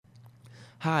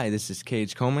Hi, this is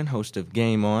Cage Coleman, host of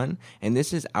Game On, and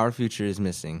this is Our Future is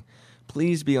Missing.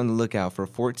 Please be on the lookout for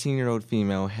 14-year-old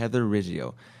female Heather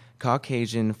Riggio,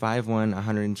 Caucasian, 5'1",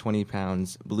 120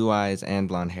 pounds, blue eyes, and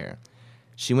blonde hair.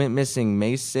 She went missing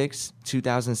May 6,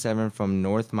 2007 from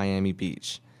North Miami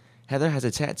Beach. Heather has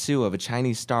a tattoo of a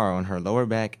Chinese star on her lower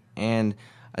back and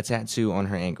a tattoo on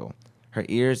her ankle. Her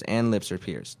ears and lips are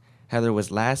pierced. Heather was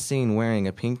last seen wearing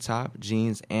a pink top,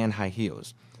 jeans, and high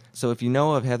heels. So if you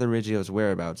know of Heather Riggio's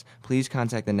whereabouts, please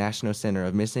contact the National Center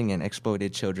of Missing and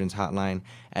Exploited Children's Hotline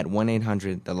at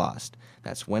 1-800-THE-LOST.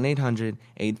 That's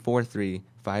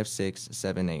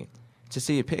 1-800-843-5678. To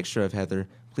see a picture of Heather,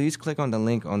 please click on the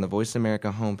link on the Voice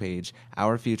America homepage,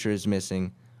 Our Future is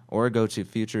Missing, or go to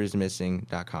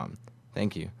futureismissing.com.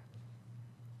 Thank you.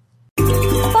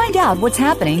 Find out what's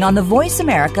happening on the Voice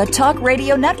America Talk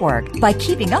Radio Network by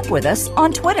keeping up with us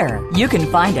on Twitter. You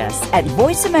can find us at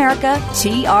Voice America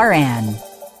TRN.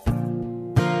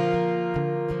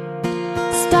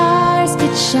 Stars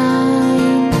could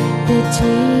shine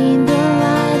between the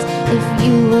lines if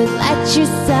you would let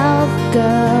yourself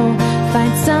go.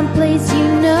 Find someplace you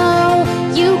know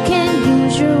you can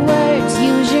use your words,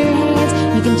 use your hands.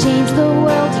 You can change the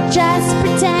world, you just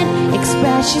pretend.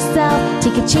 Express yourself,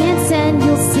 take a chance and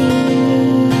you'll see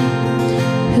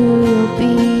who you'll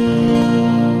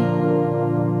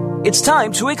be. It's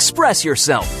time to express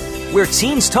yourself, where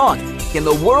teens talk and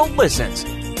the world listens.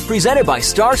 Presented by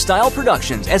Star Style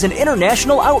Productions as an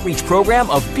international outreach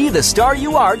program of Be the Star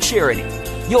You Are charity.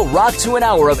 You'll rock to an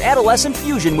hour of adolescent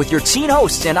fusion with your teen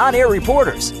hosts and on-air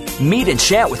reporters. Meet and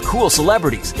chat with cool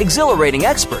celebrities, exhilarating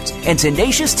experts, and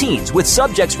tenacious teens with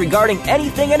subjects regarding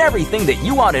anything and everything that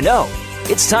you want to know.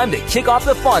 It's time to kick off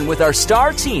the fun with our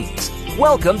star teens.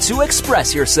 Welcome to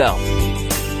Express Yourself.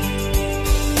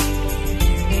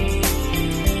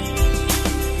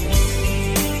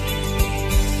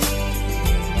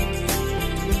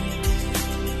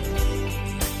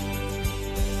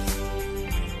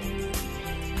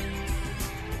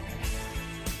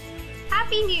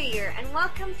 Happy New Year and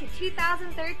welcome to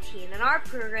 2013 and our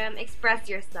program Express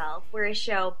Yourself. We're a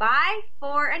show by,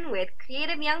 for, and with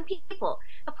creative young people,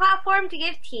 a platform to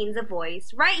give teens a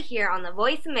voice right here on the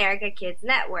Voice America Kids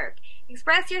Network.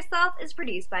 Express Yourself is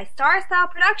produced by Star Style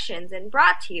Productions and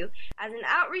brought to you as an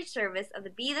outreach service of the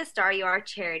Be the Star You Are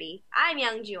charity. I'm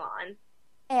Youngjoo.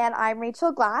 And I'm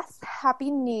Rachel Glass.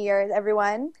 Happy New Year's,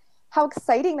 everyone. How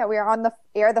exciting that we are on the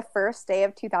air the first day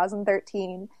of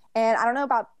 2013. And I don't know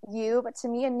about you, but to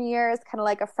me, a new year is kind of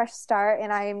like a fresh start,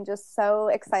 and I'm just so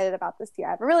excited about this year.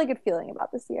 I have a really good feeling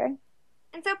about this year.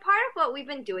 And so part of what we've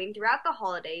been doing throughout the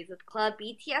holidays with Club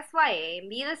BTSYA and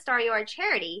Be the Star You Are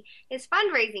charity is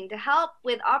fundraising to help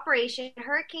with Operation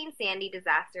Hurricane Sandy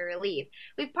disaster relief.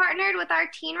 We've partnered with our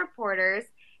teen reporters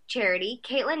charity,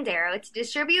 Caitlin Darrow, to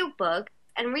distribute books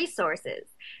and resources.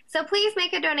 So please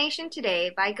make a donation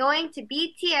today by going to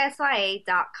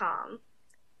btsya.com.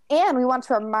 And we want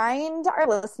to remind our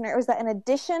listeners that in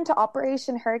addition to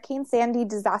Operation Hurricane Sandy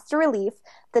Disaster Relief,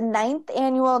 the 9th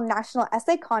annual National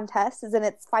Essay Contest is in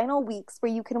its final weeks,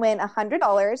 where you can win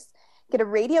 $100, get a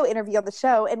radio interview on the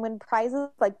show, and win prizes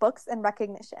like books and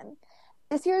recognition.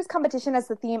 This year's competition has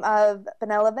the theme of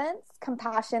benevolence,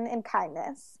 compassion, and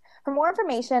kindness. For more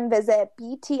information, visit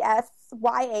btsya.com.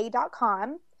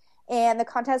 And the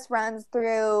contest runs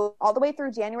all the way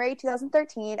through January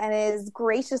 2013 and is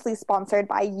graciously sponsored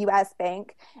by U.S.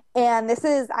 Bank. And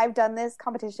I've done this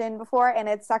competition before, and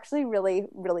it's actually really,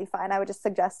 really fun. I would just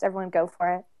suggest everyone go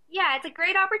for it. Yeah, it's a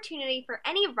great opportunity for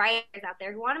any writers out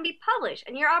there who want to be published,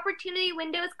 and your opportunity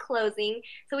window is closing,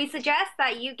 so we suggest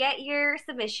that you get your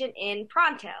submission in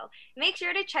pronto. Make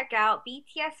sure to check out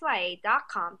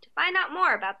btsya.com to find out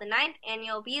more about the 9th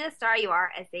annual Be the Star You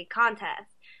Are essay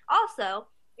contest. Also,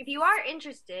 if you are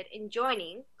interested in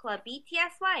joining Club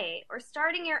BTSYA or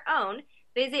starting your own,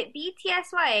 visit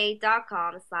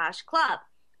btsya.com/club.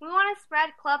 We want to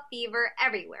spread club fever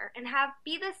everywhere and have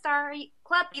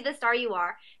Club Be the Star You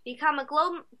Are become a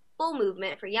global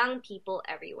movement for young people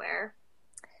everywhere.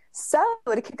 So,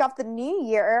 to kick off the new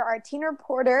year, our teen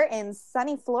reporter in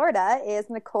sunny Florida is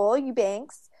Nicole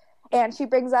Eubanks, and she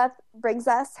brings us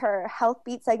her Health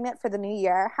Beat segment for the new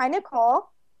year. Hi, Nicole.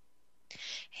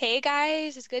 Hey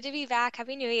guys, it's good to be back.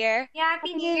 Happy New Year. Yeah,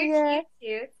 Happy New Year to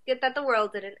you too. It's good that the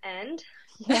world didn't end.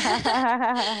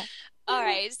 Yeah. All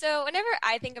right, so whenever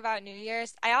I think about New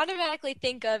Year's, I automatically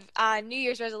think of New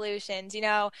Year's resolutions,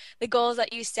 the goals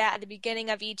that you set at the beginning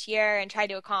of each year and try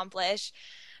to accomplish.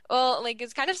 Well,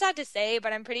 it's kind of sad to say,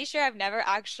 but I'm pretty sure I've never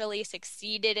actually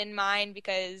succeeded in mine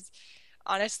because,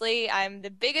 honestly, I'm the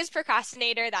biggest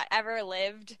procrastinator that ever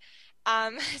lived.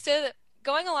 So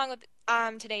going along with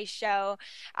today's show,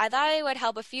 I thought I would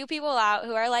help a few people out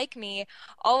who are like me,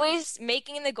 always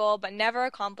making the goal but never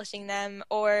accomplishing them,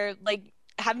 or like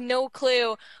have no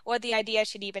clue what the idea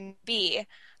should even be.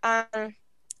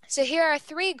 So here are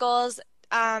three goals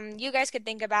you guys could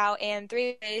think about and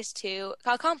three ways to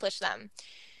accomplish them.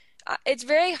 It's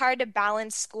very hard to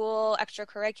balance school,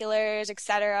 extracurriculars,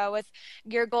 etc. with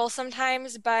your goals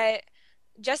sometimes, but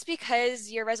just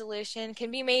because your resolution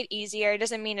can be made easier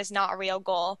doesn't mean it's not a real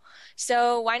goal.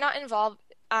 So why not involve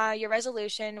your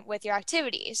resolution with your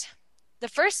activities? The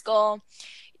first goal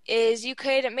is you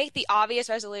could make the obvious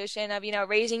resolution of,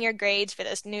 raising your grades for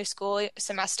this new school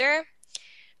semester.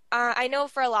 I know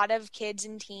for a lot of kids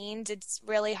and teens, it's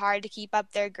really hard to keep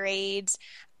up their grades,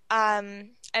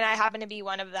 and I happen to be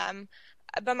one of them.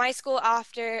 But my school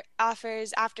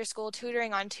offers after-school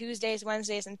tutoring on Tuesdays,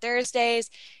 Wednesdays, and Thursdays,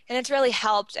 and it's really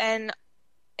helped. And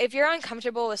if you're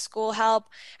uncomfortable with school help,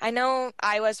 I know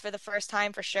I was for the first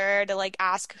time for sure to like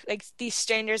ask like these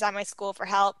strangers at my school for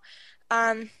help.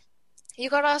 You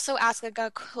could also ask like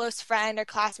a close friend or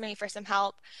classmate for some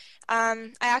help. I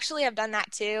actually have done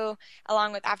that too,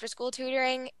 along with after-school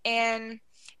tutoring. And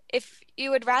if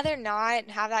you would rather not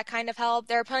have that kind of help,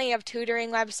 there are plenty of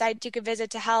tutoring websites you could visit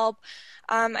to help.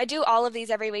 I do all of these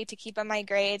every week to keep up my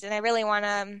grades, and I really want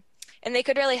to, and they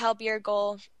could really help your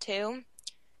goal too.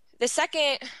 The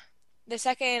second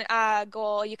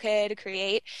goal you could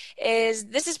create is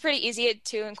this is pretty easy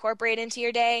to incorporate into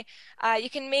your day. You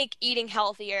can make eating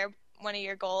healthier one of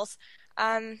your goals.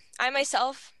 I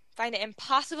myself find it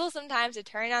impossible sometimes to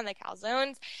turn down the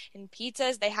calzones and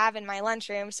pizzas they have in my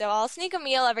lunchroom, so I'll sneak a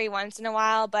meal every once in a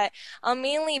while, but I'll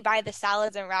mainly buy the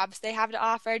salads and wraps they have to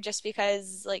offer just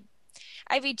because, like,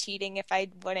 I'd be cheating if I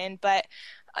wouldn't, but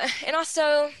and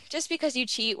also just because you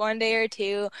cheat one day or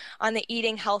two on the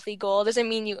eating healthy goal doesn't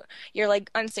mean you're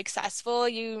like unsuccessful.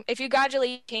 If you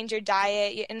gradually change your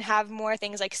diet and have more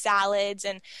things like salads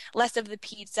and less of the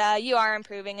pizza, you are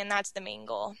improving, and that's the main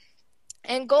goal.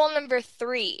 And goal number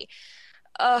 3.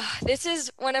 This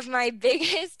is one of my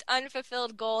biggest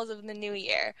unfulfilled goals of the new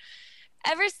year.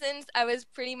 Ever since I was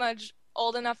pretty much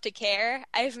old enough to care,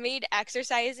 I've made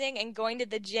exercising and going to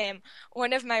the gym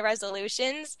one of my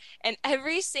resolutions, and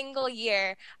every single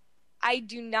year I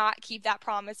do not keep that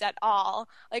promise at all.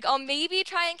 Like, I'll maybe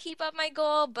try and keep up my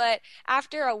goal, but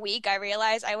after a week, I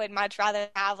realize I would much rather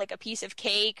have like a piece of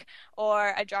cake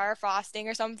or a jar of frosting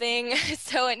or something.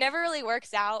 So it never really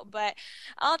works out, but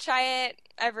I'll try it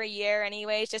every year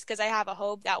anyways, just because I have a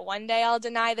hope that one day I'll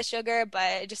deny the sugar,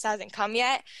 but it just hasn't come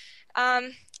yet.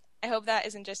 Um, I hope that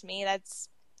isn't just me. That's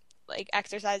like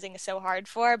exercising is so hard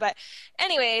for. But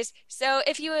anyways, so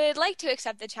if you would like to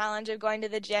accept the challenge of going to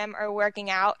the gym or working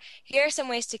out, here are some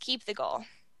ways to keep the goal.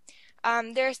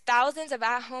 There's thousands of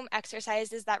at-home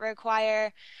exercises that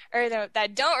require, or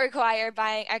that don't require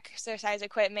buying exercise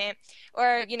equipment,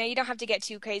 or you don't have to get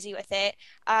too crazy with it.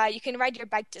 You can ride your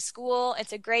bike to school.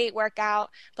 It's a great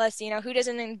workout. Plus, who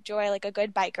doesn't enjoy like a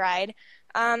good bike ride?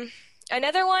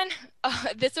 Another one,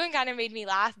 this one kind of made me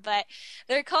laugh, but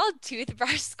they're called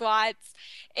toothbrush squats.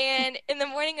 And in the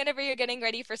morning, whenever you're getting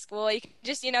ready for school, you can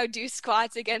just, do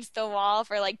squats against the wall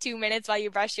for like 2 minutes while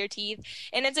you brush your teeth.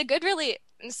 And it's a good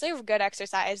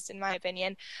exercise, in my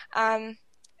opinion.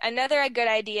 Another good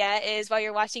idea is while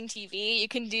you're watching TV, you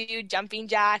can do jumping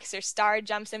jacks or star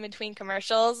jumps in between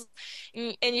commercials.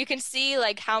 And you can see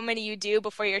like how many you do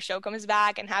before your show comes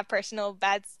back and have personal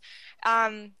bets.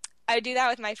 I do that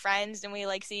with my friends, and we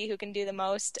like see who can do the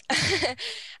most.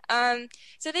 So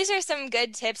these are some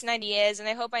good tips and ideas, and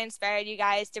I hope I inspired you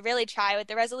guys to really try with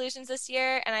the resolutions this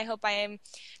year, and I hope I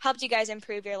helped you guys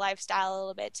improve your lifestyle a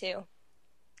little bit too.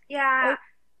 Yeah,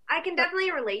 I can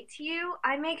definitely relate to you.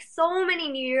 I make so many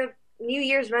New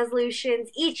Year's resolutions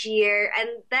each year, and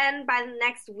then by the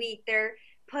next week they're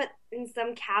put in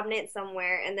some cabinet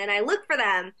somewhere, and then I look for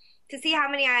them to see how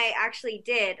many I actually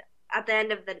did at the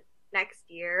end of the next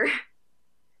year.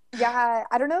 Yeah,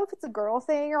 I don't know if it's a girl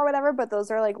thing or whatever, but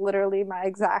those are like literally my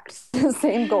exact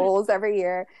same goals every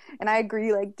year. And I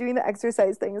agree, like doing the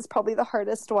exercise thing is probably the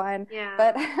hardest one. Yeah.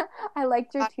 But I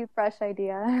liked your toothbrush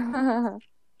idea.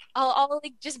 I'll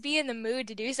like just be in the mood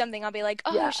to do something. I'll be like,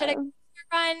 oh, Yeah. should I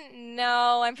run?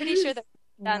 No, I'm pretty sure they're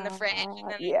on the fridge. And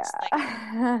then Yeah. just like,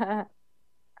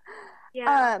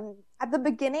 Yeah. At the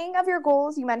beginning of your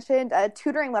goals, you mentioned a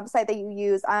tutoring website that you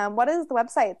use. What is the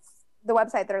website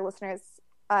that our listeners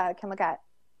can look at?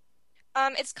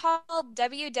 It's called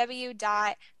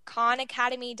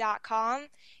www.khanacademy.com,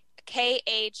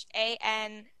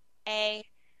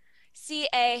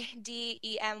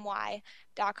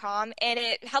 KHANACADEMY.com, and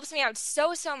it helps me out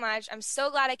so much. I'm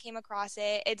so glad I came across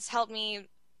it. It's helped me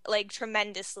like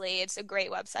tremendously. It's a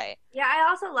great website. Yeah, I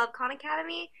also love Khan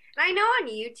Academy. And I know on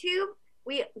YouTube,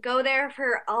 we go there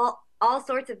for all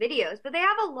sorts of videos, but they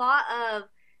have a lot of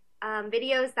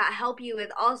videos that help you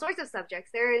with all sorts of subjects.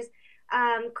 There's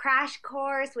Crash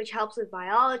Course, which helps with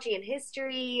biology and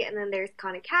history, and then there's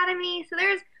Khan Academy. So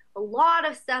there's a lot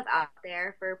of stuff out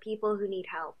there for people who need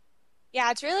help.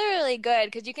 Yeah, it's really, really good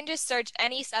because you can just search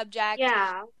any subject.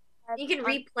 Yeah, you can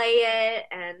replay it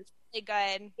and really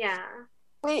good. Yeah.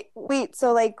 Wait.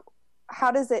 So, like,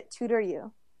 how does it tutor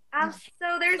you?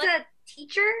 So there's a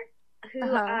teacher who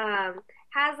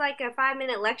has like a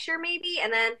 5-minute lecture maybe,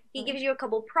 and then he gives you a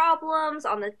couple problems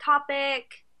on the topic.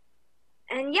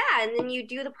 And yeah, and then you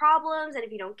do the problems, and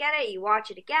if you don't get it, you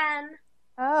watch it again.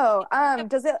 Oh,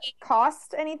 does it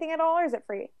cost anything at all, or is it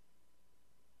free?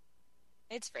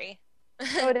 It's free.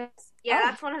 Oh, it is. Yeah,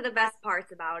 that's one of the best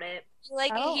parts about it.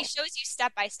 Like he shows you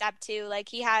step by step too. Like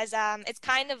he has it's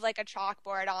kind of like a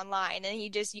chalkboard online, and you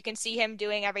can see him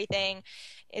doing everything.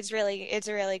 It's a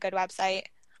really good website.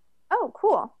 Oh,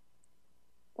 cool.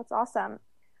 That's awesome.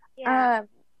 Yeah.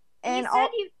 And you said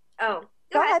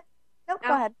go ahead. Nope,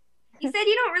 go ahead. You said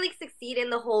you don't really succeed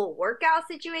in the whole workout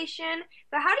situation,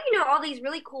 but how do you know all these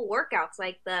really cool workouts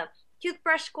like the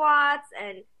toothbrush squats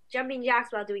and jumping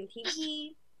jacks while doing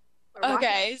TV?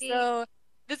 Okay, so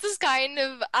this is kind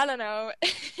of, I don't know,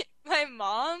 my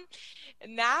mom,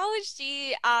 now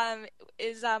she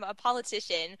is a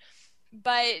politician,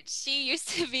 but she used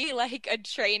to be like a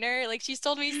trainer. Like she's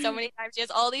told me so many times, she has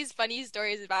all these funny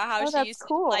stories about how she used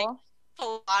to like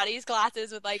Pilates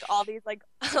classes with like all these like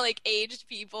aged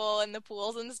people in the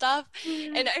pools and stuff,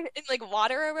 and like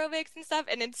water aerobics and stuff,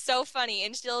 and it's so funny.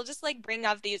 And she'll just like bring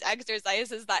up these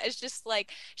exercises that is just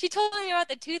like, she told me about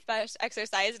the toothbrush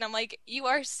exercise, and I'm like, you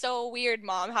are so weird,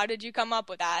 Mom. How did you come up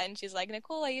with that? And she's like,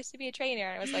 Nicole, I used to be a trainer.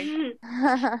 And I was like,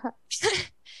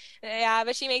 yeah,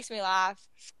 but she makes me laugh.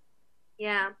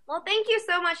 Yeah. Well, thank you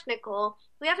so much, Nicole.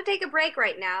 We have to take a break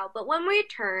right now, but when we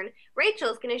return,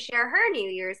 Rachel's going to share her New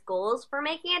Year's goals for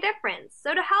making a difference.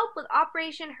 So to help with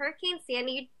Operation Hurricane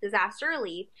Sandy disaster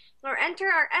relief or enter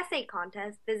our essay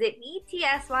contest, visit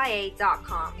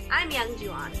btsya.com. I'm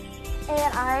Youngjoo.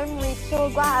 And I'm Rachel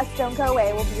Glass. Don't go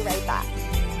away. We'll be right back.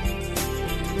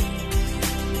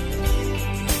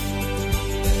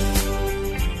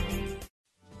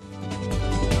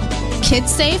 Kids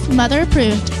safe, mother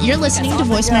approved. You're listening to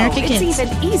Voice America Kids. It's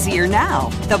even easier now.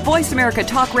 The Voice America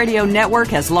Talk Radio Network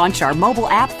has launched our mobile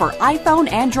app for iPhone,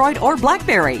 Android, or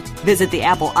BlackBerry. Visit the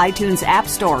Apple iTunes App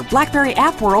Store, BlackBerry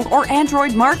App World, or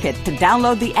Android Market to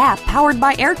download the app powered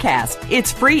by Aircast.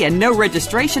 It's free and no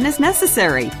registration is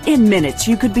necessary. In minutes,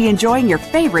 you could be enjoying your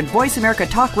favorite Voice America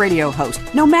Talk Radio host,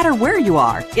 no matter where you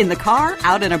are, in the car,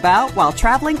 out and about, while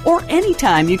traveling, or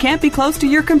anytime you can't be close to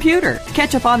your computer.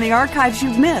 Catch up on the archives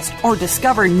you've missed, or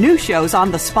discover new shows on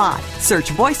the spot.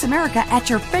 Search Voice America at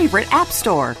your favorite app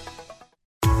store.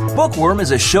 Bookworm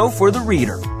is a show for the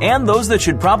reader and those that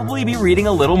should probably be reading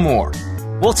a little more.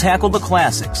 We'll tackle the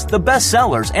classics, the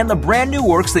bestsellers, and the brand new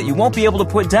works that you won't be able to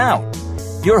put down.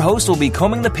 Your host will be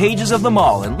combing the pages of them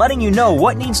all and letting you know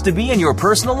what needs to be in your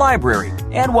personal library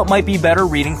and what might be better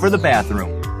reading for the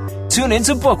bathroom. Tune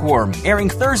into Bookworm,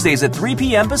 airing Thursdays at 3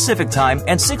 p.m. Pacific Time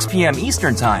and 6 p.m.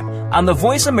 Eastern Time on the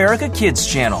Voice America Kids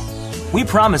channel. We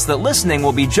promise that listening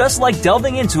will be just like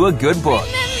delving into a good book.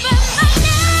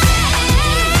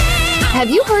 Have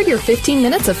you heard your 15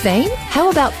 minutes of fame? How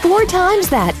about 4 times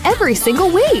that every single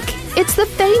week? It's the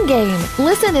Fame Game.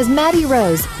 Listen as Maddie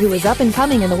Rose, who is up and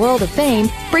coming in the world of fame,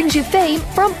 brings you fame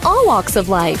from all walks of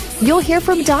life. You'll hear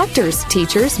from doctors,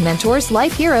 teachers, mentors,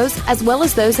 life heroes, as well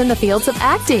as those in the fields of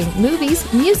acting, movies,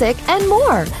 music, and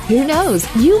more. Who knows?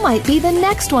 You might be the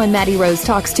next one Maddie Rose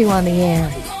talks to on the air.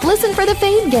 Listen for the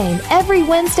Fame Game every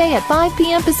Wednesday at 5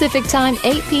 p.m. Pacific Time,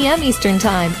 8 p.m. Eastern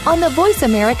Time on the Voice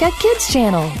America Kids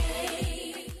channel.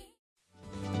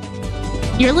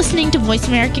 You're listening to Voice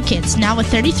America Kids, now with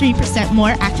 33%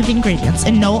 more active ingredients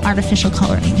and no artificial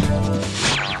coloring.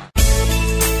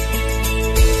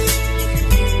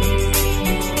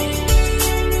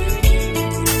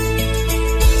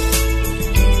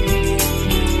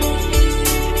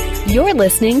 You're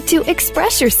listening to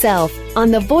Express Yourself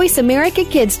on the Voice America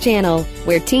Kids channel,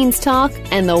 where teens talk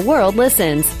and the world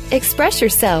listens. Express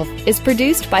Yourself is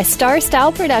produced by Star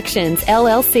Style Productions,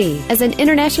 LLC, as an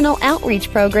international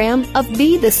outreach program of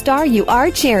Be the Star You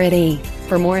Are charity.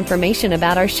 For more information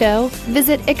about our show,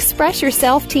 visit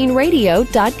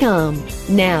expressyourselfteenradio.com.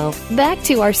 Now, back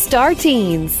to our star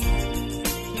teens.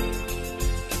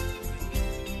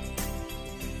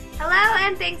 Hello,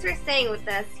 and thanks for staying with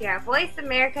us here at Voice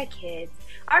America Kids.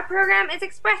 Our program is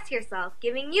Express Yourself,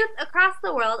 giving youth across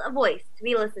the world a voice to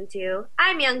be listened to.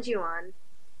 I'm Youngjoo.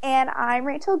 And I'm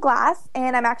Rachel Glass,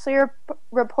 and I'm actually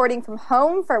reporting from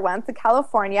home for once in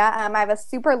California. I have a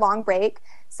super long break,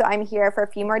 so I'm here for a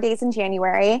few more days in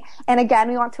January. And again,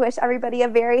 we want to wish everybody a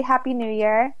very happy New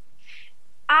Year.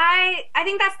 I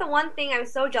think that's the one thing I'm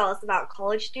so jealous about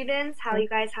college students, how you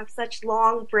guys have such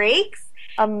long breaks.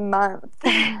 A month.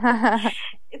 I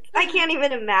can't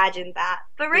even imagine that.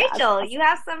 But Rachel, you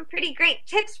have some pretty great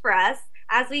tips for us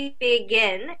as we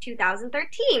begin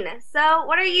 2013. So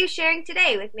what are you sharing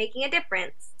today with Making a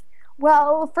Difference?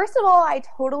 Well, first of all, I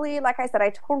totally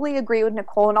agree with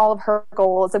Nicole and all of her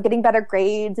goals of getting better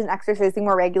grades and exercising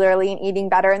more regularly and eating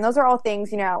better. And those are all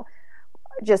things,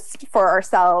 just for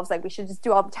ourselves, like we should just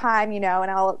do all the time, and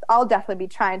I'll definitely be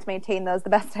trying to maintain those the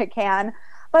best I can.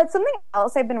 But something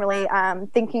else I've been really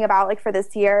thinking about, like, for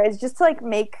this year is just to, like,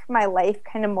 make my life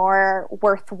kind of more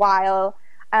worthwhile.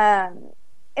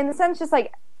 In the sense, just,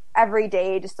 like, every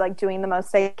day, just, like, doing the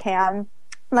most I can.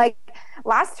 Like,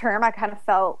 last term, I kind of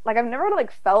felt, like, I've never,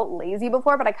 like, felt lazy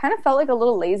before, but I kind of felt, like, a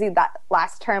little lazy that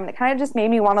last term. And it kind of just made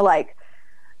me want to, like,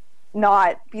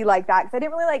 not be like that. Because I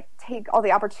didn't really, like, take all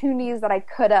the opportunities that I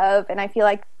could have. And I feel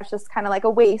like it's just kind of, like, a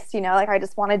waste, Like, I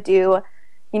just want to do...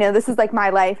 this is like my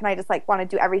life, and I just like want to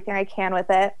do everything I can with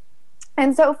it.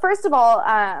 And so first of all,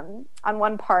 on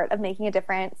one part of making a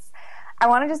difference, I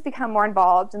want to just become more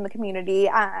involved in the community.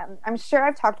 I'm sure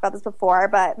I've talked about this before,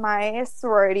 but my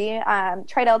sorority,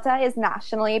 Tri Delta, is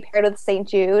nationally paired with St.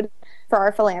 Jude for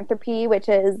our philanthropy, which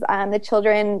is the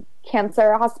Children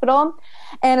Cancer Hospital.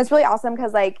 And it's really awesome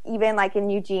because, like, even like in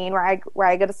Eugene, where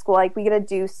I go to school, like we get to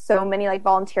do so many like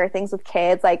volunteer things with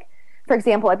kids, like. For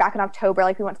example, like back in October,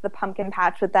 like we went to the pumpkin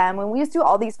patch with them, and we used to do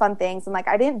all these fun things, and like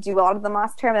I didn't do a lot of them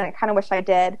last term, and I kind of wish I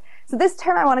did. So this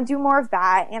term I want to do more of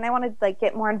that, and I want to like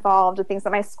get more involved with things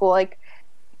at my school. Like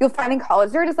you'll find in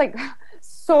college, there are just like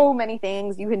so many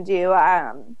things you can do,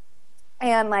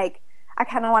 and like I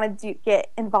kind of want to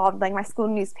get involved in like my school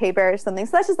newspaper or something.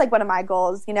 So that's just like one of my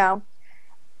goals, And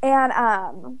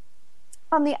on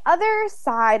the other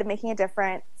side of making a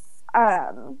difference, I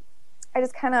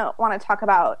just kind of want to talk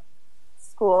about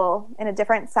school in a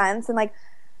different sense. And like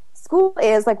school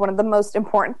is like one of the most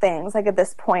important things like at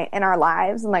this point in our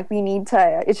lives, and like we need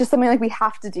to, it's just something like we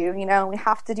have to do, we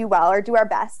have to do well or do our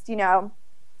best,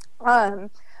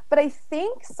 but I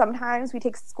think sometimes we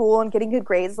take school and getting good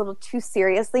grades a little too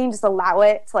seriously and just allow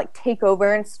it to like take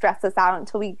over and stress us out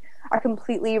until we are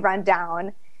completely run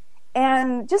down.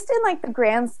 And just in like the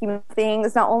grand scheme of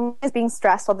things, not only is being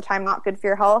stressed all the time not good for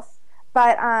your health,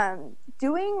 but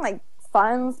doing like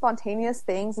fun, spontaneous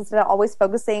things instead of always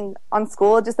focusing on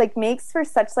school just like makes for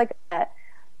such like a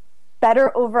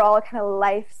better overall kind of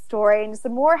life story and just a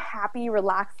more happy,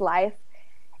 relaxed life.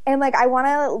 And like I want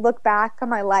to look back on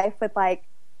my life with like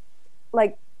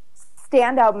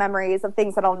standout memories of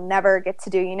things that I'll never get to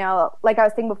do. Like I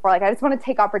was saying before, like I just want to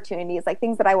take opportunities, like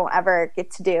things that I won't ever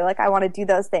get to do. Like I want to do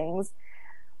those things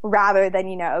rather than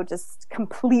just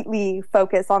completely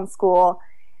focus on school.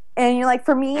 And like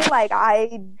for me, like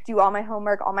I do all my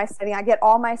homework, all my studying, I get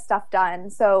all my stuff done.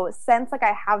 So since like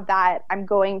I have that, I'm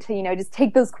going to just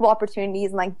take those cool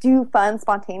opportunities and like do fun,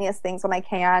 spontaneous things when I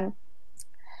can.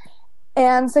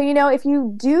 And so if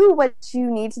you do what you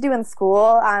need to do in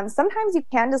school, sometimes you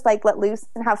can just like let loose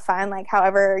and have fun, like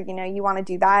however you want to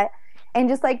do that. And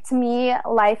just like to me,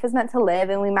 life is meant to live,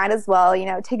 and we might as well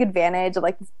take advantage of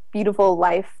like this beautiful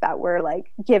life that we're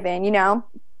like given.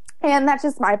 And that's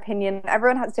just my opinion.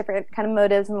 Everyone has different kind of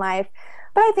motives in life.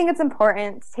 But I think it's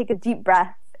important to take a deep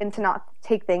breath and to not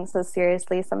take things so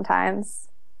seriously sometimes.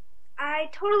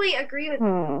 I totally agree with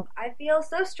you. I feel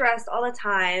so stressed all the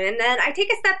time. And then I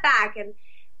take a step back and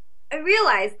I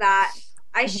realize that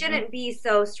I shouldn't be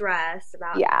so stressed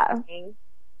about everything.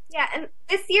 Yeah, and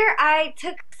this year I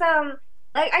took some,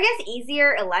 like, I guess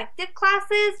easier elective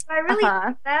classes. But I really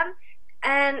liked them.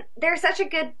 And they're such a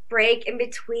good break in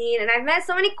between, and I've met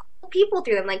so many cool people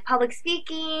through them, like public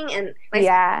speaking and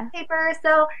my paper.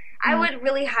 So I would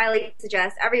really highly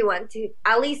suggest everyone to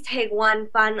at least take one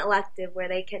fun elective where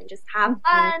they can just have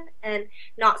fun and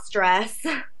not stress.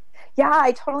 Yeah,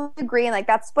 I totally agree. And like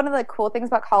that's one of the cool things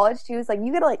about college too, is like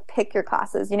you get to like pick your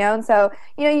classes, and so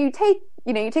you take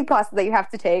classes that you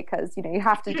have to take because you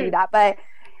have to do that, but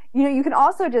you can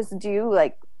also just do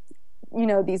like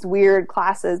these weird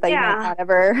classes that you might not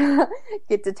ever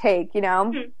get to take,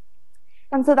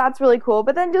 And so that's really cool.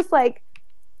 But then just like,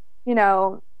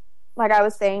 like I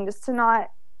was saying, just to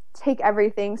not take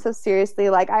everything so seriously.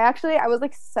 Like I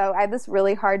had this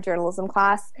really hard journalism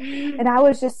class, and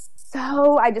I just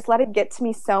let it get to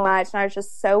me so much, and I was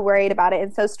just so worried about it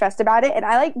and so stressed about it, and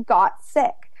I like got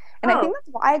sick. And I think that's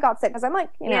why I got sick, because I'm like,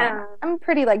 you know, I'm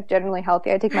pretty like generally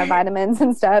healthy. I take my vitamins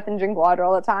and stuff and drink water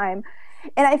all the time.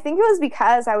 And I think it was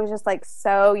because I was just like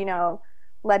so, you know,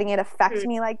 letting it affect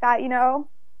me like that, you know.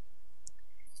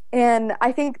 And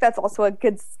I think that's also a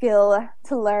good skill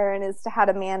to learn, is to how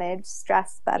to manage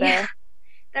stress better. Yeah.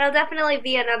 That'll definitely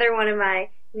be another one of my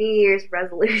New Year's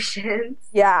resolutions.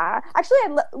 Yeah. Actually,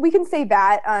 we can say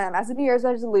that as a New Year's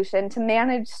resolution, to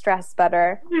manage stress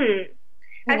better.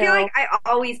 I feel like I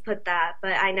always put that,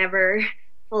 but I never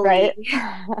fully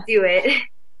do it.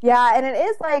 Yeah, and it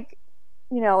is like,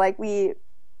 you know, like you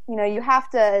know, you have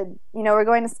to, you know, we're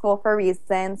going to school for a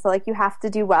reason, so like you have to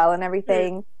do well and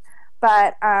everything.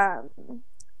 But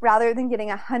rather than getting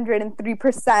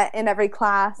 103% in every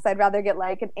class, I'd rather get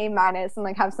like an A- and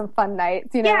like have some fun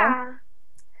nights, you know? Yeah.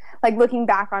 Like looking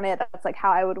back on it, that's like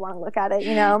how I would want to look at it,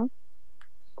 you know?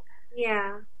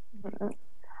 Yeah. And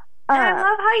I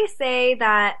love how you say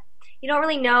that you don't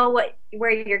really know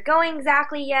where you're going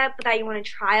exactly yet, but that you want to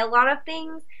try a lot of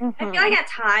things. I feel like at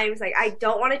times, like, I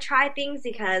don't want to try things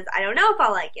because I don't know if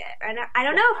I'll like it. And I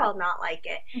don't know if I'll not like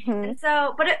it. And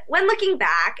so, but when looking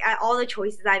back at all the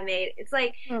choices I made, it's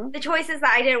like the choices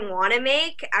that I didn't want to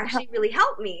make actually really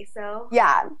helped me. So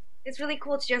yeah, it's really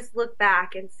cool to just look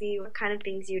back and see what kind of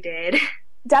things you did.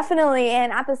 Definitely.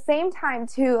 And at the same time,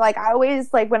 too, like, I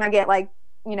always, like, when I get, like,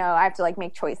 you know, I have to, like,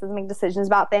 make choices, make decisions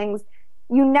about things,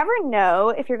 you never know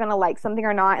if you're going to like something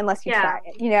or not unless you try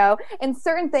it, you know? And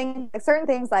certain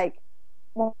things, like,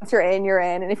 once you're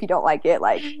in, and if you don't like it,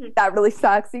 like, that really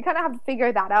sucks. So you kind of have to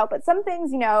figure that out. But some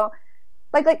things, you know,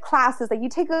 like classes, like, you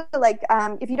take a, like,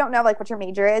 if you don't know, like, what your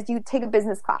major is, you take a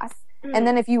business class. And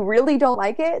then if you really don't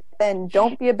like it, then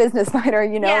don't be a business minor,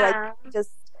 you know? Like,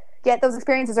 just get those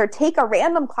experiences, or take a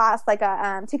random class, like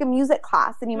take a music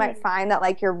class, and you might find that,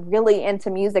 like, you're really into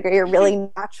music, or you're really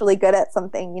naturally good at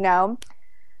something, you know?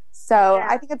 So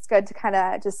I think it's good to kind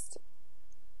of just,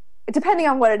 depending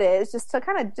on what it is, just to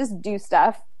kind of just do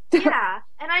stuff. Yeah,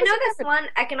 and I know this one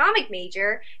economic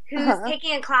major who's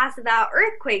taking a class about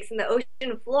earthquakes in the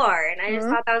ocean floor, and I just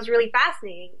thought that was really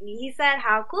fascinating. He said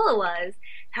how cool it was,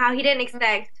 how he didn't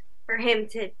expect for him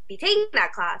to be taking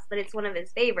that class, but it's one of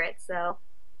his favorites, so...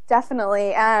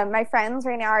 Definitely. My friends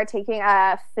right now are taking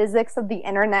a physics of the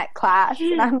internet class,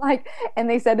 and I'm like, and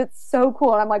they said it's so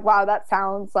cool, and I'm like, wow, that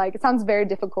sounds like, it sounds very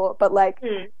difficult, but like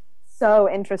so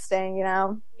interesting, you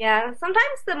know? Yeah,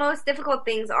 sometimes the most difficult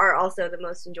things are also the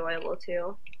most enjoyable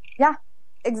too. Yeah,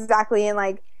 exactly. And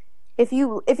like, if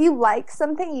you like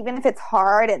something, even if it's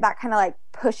hard, that kind of like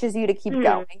pushes you to keep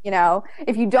going, you know?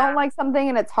 If you don't like something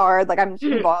and it's hard, like, I'm sure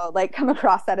you've all like come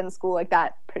across that in school, like,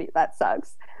 that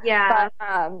sucks. Yeah.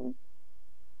 But,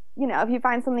 you know, if you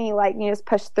find something you like and you just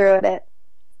push through it,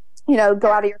 you know,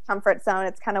 go out of your comfort zone,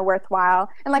 it's kind of worthwhile.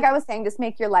 And like I was saying, just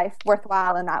make your life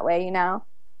worthwhile in that way, you know?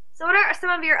 So what are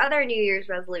some of your other New Year's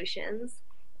resolutions?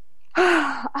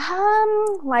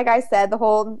 Like I said, the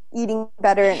whole eating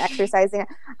better and exercising.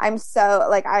 I'm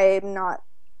not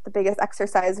the biggest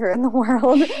exerciser in the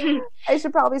world. I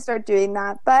should probably start doing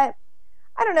that. But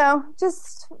I don't know,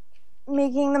 just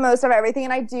making the most of everything.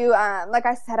 And I do, like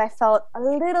I said, I felt a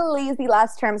little lazy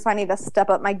last term, so I need to step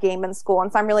up my game in school. And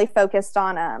so I'm really focused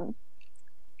on,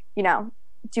 you know,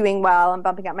 doing well and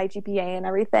bumping up my GPA and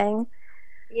everything.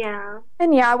 Yeah.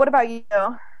 And yeah, what about you?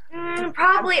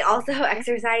 Probably also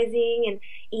exercising and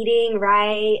eating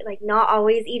right, like not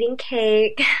always eating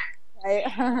cake. Right.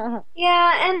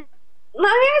 Yeah, and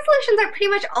my resolutions are pretty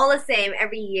much all the same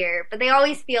every year, but they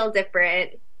always feel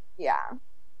different. Yeah.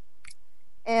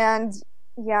 And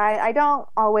yeah, I don't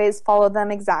always follow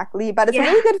them exactly, but it's a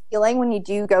really good feeling when you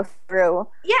do go through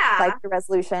like the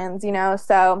resolutions, you know?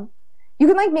 So you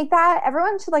can like make that,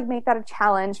 everyone should like make that a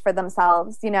challenge for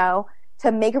themselves, you know,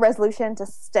 to make a resolution to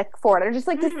stick for it, or just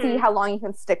like to see how long you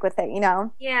can stick with it, you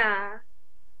know? Yeah.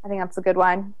 I think that's a good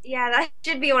one. Yeah, that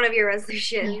should be one of your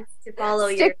resolutions, to follow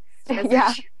your resolutions.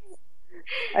 Yeah.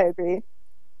 I agree.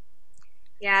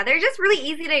 Yeah, they're just really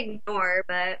easy to ignore,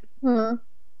 but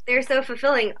they're so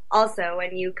fulfilling also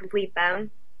when you complete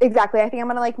them. Exactly. I think I'm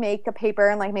going to like make a paper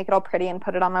and like make it all pretty and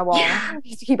put it on my wall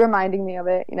just to keep reminding me of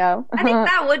it, you know? I think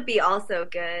that would be also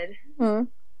good.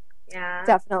 Yeah.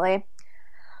 Definitely.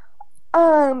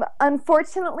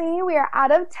 Unfortunately, we are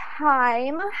out of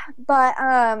time, but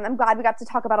I'm glad we got to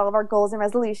talk about all of our goals and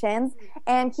resolutions.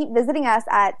 And keep visiting us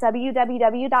at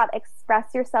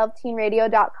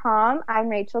www.expressyourselfteenradio.com. I'm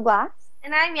Rachel Glass.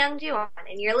 And I'm Youngjoo,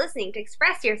 and you're listening to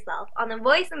Express Yourself on the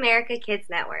Voice America Kids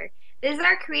Network. Visit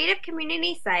our creative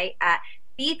community site at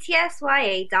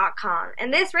btsya.com,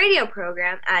 and this radio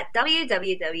program at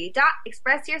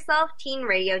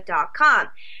www.expressyourselfteenradio.com.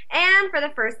 And for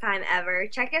the first time ever,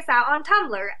 check us out on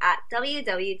Tumblr at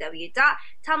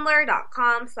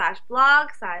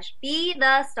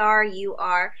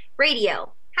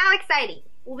www.tumblr.com/blog/be-the-star-you-are-radio. How exciting!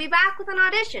 We'll be back with an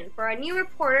audition for our new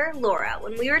reporter, Lora,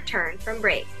 when we return from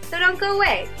break. So don't go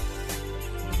away.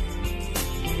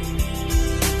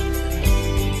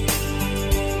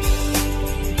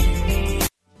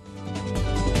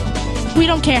 We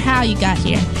don't care how you got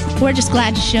here. We're just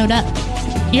glad you showed up.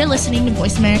 You're listening to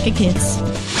Voice America Kids.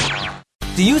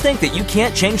 Do you think that you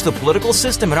can't change the political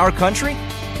system in our country?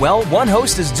 Well, one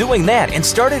host is doing that and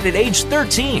started at age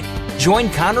 13. Join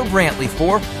Connor Brantley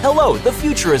for Hello, the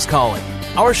Future is Calling.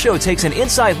 Our show takes an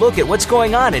inside look at what's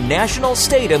going on in national,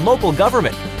 state, and local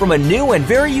government from a new and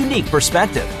very unique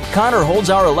perspective. Connor holds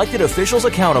our elected officials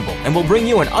accountable and will bring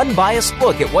you an unbiased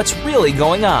look at what's really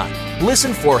going on.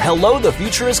 Listen for Hello, the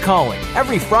Future is Calling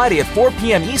every Friday at 4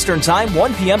 p.m. Eastern Time,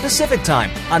 1 p.m. Pacific Time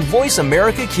on Voice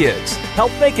America Kids.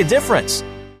 Help make a difference.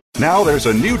 Now there's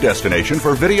a new destination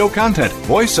for video content,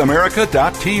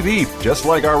 voiceamerica.tv, just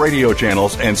like our radio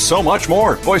channels and so much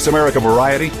more. Voice America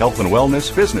Variety, Health and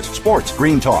Wellness, Business, Sports,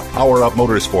 Green Talk, Power Up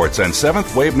Motorsports, and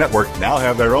Seventh Wave Network now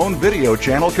have their own video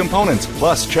channel components.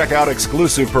 Plus, check out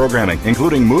exclusive programming,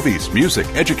 including movies, music,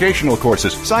 educational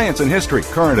courses, science and history,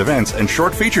 current events, and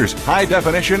short features.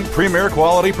 High-definition, premier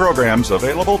quality programs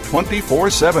available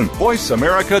 24/7.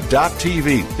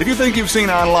 VoiceAmerica.tv. If you think you've seen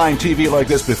online TV like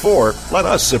this before, let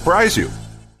us surprise you.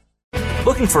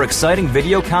 Looking for exciting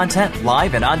video content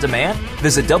live and on demand?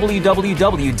 Visit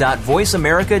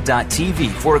www.voiceamerica.tv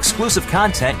for exclusive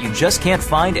content you just can't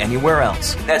find anywhere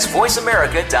else. That's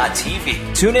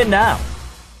voiceamerica.tv. Tune in now.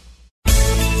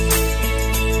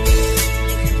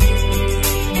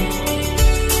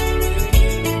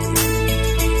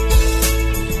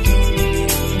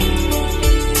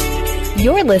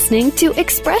 You're listening to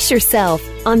Express Yourself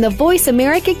on the Voice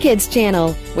America Kids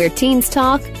channel, where teens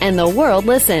talk and the world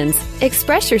listens.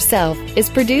 Express Yourself is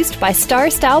produced by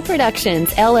Star Style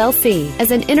Productions, LLC,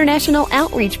 as an international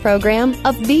outreach program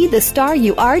of Be the Star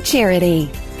You Are charity.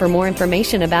 For more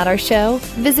information about our show,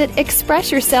 visit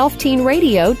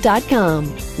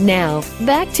expressyourselfteenradio.com. Now,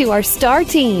 back to our star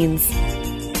teens.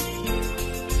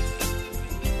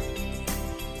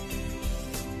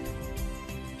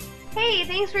 Hey,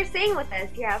 thanks for staying with us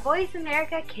here at Voice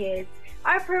America Kids.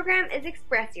 Our program is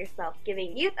Express Yourself,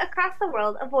 giving youth across the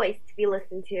world a voice to be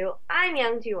listened to. I'm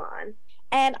Youngjoo.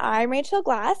 And I'm Rachel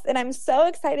Glass, and I'm so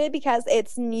excited because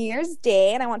it's New Year's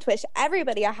Day, and I want to wish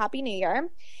everybody a Happy New Year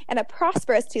and a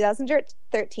prosperous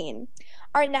 2013.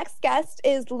 Our next guest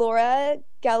is Lora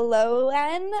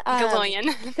Galoyan.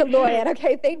 Galoyan,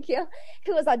 okay, thank you.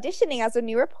 Who is auditioning as a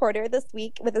new reporter this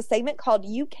week with a segment called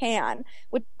You Can,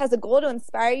 which has a goal to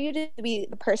inspire you to be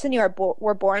the person you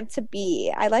were born to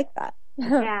be. I like that.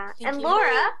 Yeah, and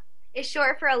Lora is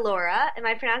short for Alora. Am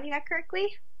I pronouncing that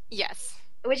correctly? Yes.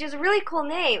 Which is a really cool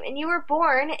name. And you were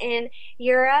born in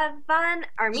Yerevan,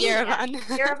 Armenia.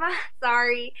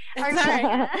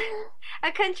 Armenia,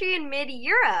 a country in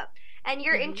mid-Europe. And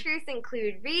your interests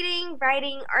include reading,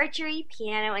 writing, archery,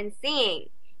 piano, and singing.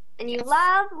 And you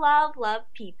love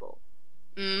people.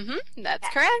 That's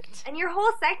correct. And your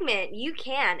whole segment, You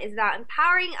Can, is about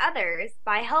empowering others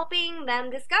by helping them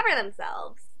discover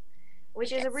themselves,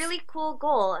 which is a really cool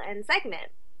goal and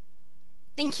segment.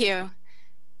 Thank you.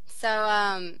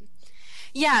 So,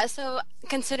 so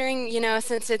considering,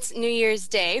 since it's New Year's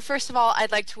Day, first of all,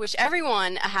 I'd like to wish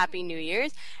everyone a Happy New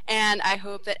Year's, and I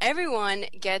hope that everyone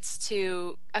gets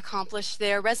to accomplish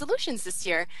their resolutions this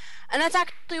year. And that's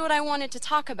actually what I wanted to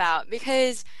talk about,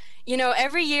 because,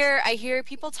 every year I hear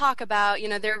people talk about,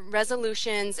 their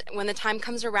resolutions when the time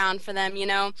comes around for them,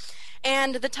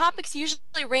 and the topics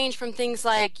usually range from things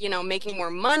like, making more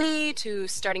money to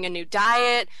starting a new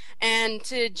diet and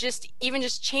to just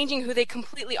changing who they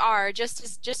completely are just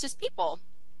as people.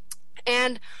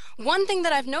 And one thing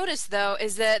that I've noticed, though,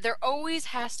 is that there always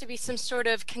has to be some sort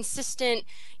of consistent,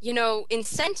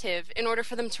 incentive in order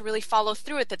for them to really follow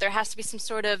through it, that there has to be some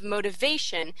sort of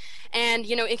motivation. And,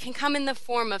 it can come in the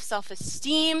form of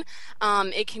self-esteem.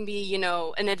 It can be,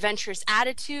 an adventurous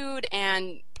attitude.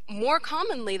 And more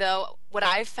commonly, though, what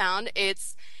I've found,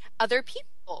 it's other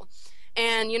people.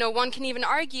 And, one can even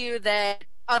argue that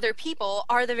other people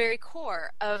are the very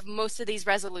core of most of these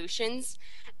resolutions.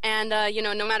 And,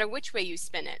 no matter which way you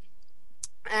spin it.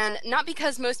 And not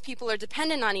because most people are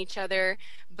dependent on each other,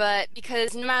 but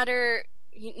because no matter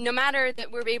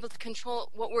that we're able to control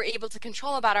what we're able to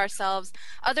control about ourselves,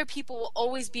 other people will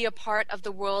always be a part of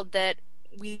the world that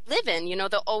we live in.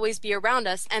 They'll always be around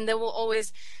us, and they will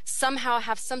always somehow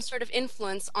have some sort of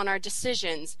influence on our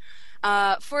decisions.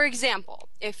 For example,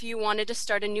 if you wanted to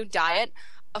start a new diet,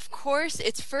 of course,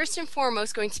 it's first and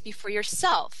foremost going to be for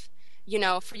yourself,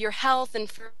 for your health and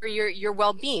for your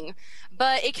well-being.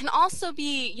 But it can also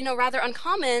be, rather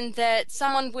uncommon that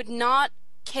someone would not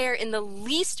care in the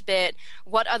least bit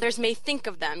what others may think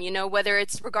of them, whether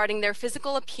it's regarding their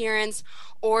physical appearance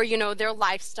or, their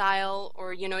lifestyle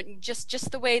or,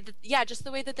 just the way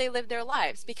that they live their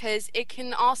lives, because it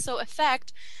can also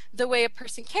affect the way a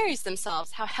person carries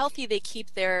themselves, how healthy they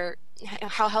keep their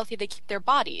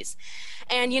bodies.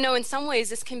 And, in some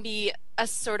ways this can be a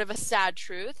sort of a sad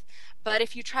truth, but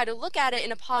if you try to look at it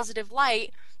in a positive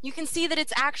light, you can see that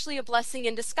it's actually a blessing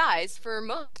in disguise for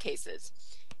most cases.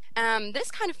 This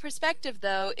kind of perspective,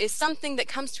 though, is something that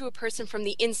comes to a person from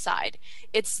the inside.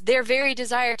 It's their very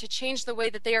desire to change the way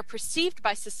that they are perceived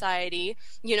by society,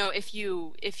 if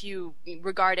you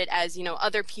regard it as,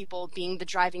 other people being the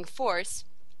driving force,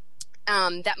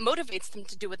 that motivates them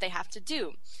to do what they have to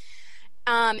do.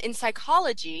 In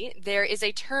psychology, there is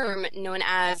a term known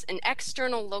as an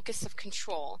external locus of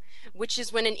control, which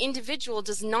is when an individual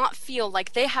does not feel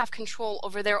like they have control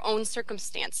over their own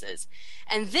circumstances.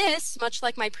 And this, much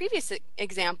like my previous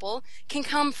example, can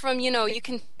come from, you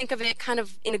can think of it kind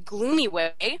of in a gloomy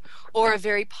way or a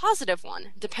very positive one,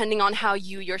 depending on how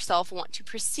you yourself want to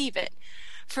perceive it.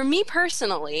 For me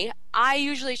personally, I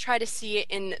usually try to see it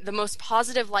in the most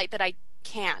positive light that I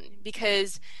can,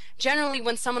 because generally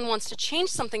when someone wants to change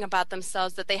something about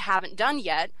themselves that they haven't done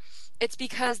yet, it's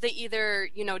because they either,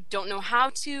 don't know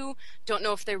how to, don't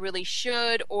know if they really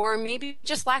should, or maybe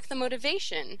just lack the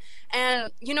motivation.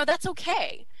 And, that's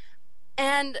okay.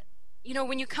 And,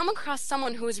 when you come across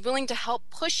someone who is willing to help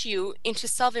push you into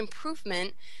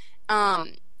self-improvement,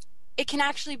 it can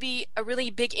actually be a really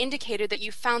big indicator that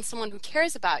you found someone who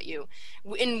cares about you,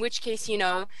 in which case,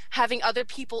 having other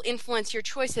people influence your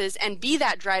choices and be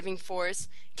that driving force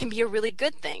can be a really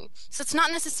good thing. So it's not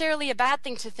necessarily a bad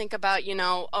thing to think about,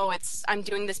 I'm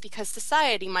doing this because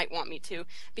society might want me to,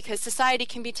 because society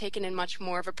can be taken in much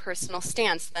more of a personal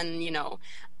stance than,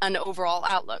 an overall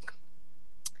outlook.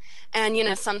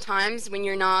 And, sometimes when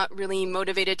you're not really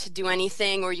motivated to do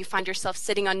anything, or you find yourself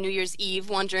sitting on New Year's Eve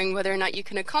wondering whether or not you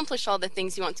can accomplish all the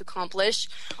things you want to accomplish,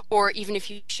 or even if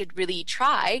you should really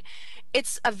try,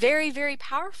 it's a very, very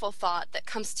powerful thought that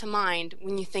comes to mind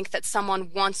when you think that someone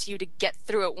wants you to get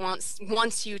through it,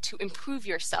 wants you to improve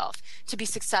yourself, to be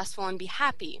successful and be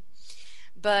happy.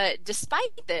 But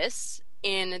despite this,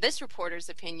 in this reporter's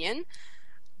opinion,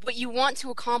 what you want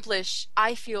to accomplish,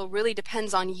 I feel, really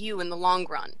depends on you in the long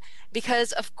run.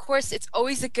 Because, of course, it's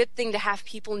always a good thing to have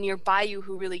people nearby you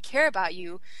who really care about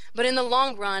you, but in the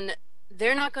long run,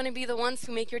 they're not going to be the ones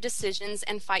who make your decisions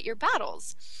and fight your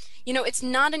battles. It's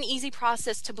not an easy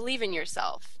process to believe in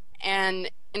yourself. And,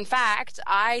 in fact,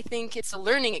 I think it's a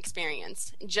learning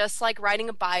experience, just like riding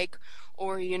a bike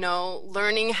or,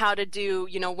 learning how to do,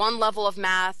 one level of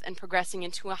math and progressing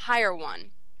into a higher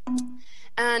one.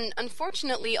 And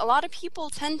unfortunately, a lot of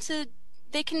people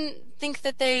they can think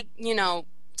that they,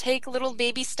 take little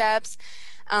baby steps.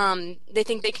 They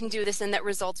think they can do this and that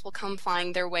results will come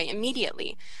flying their way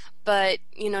immediately. But,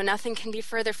 nothing can be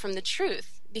further from the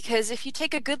truth. Because if you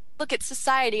take a good look at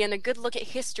society and a good look at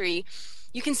history,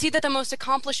 you can see that the most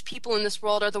accomplished people in this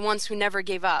world are the ones who never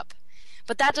gave up.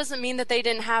 But that doesn't mean that they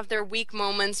didn't have their weak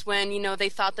moments when, they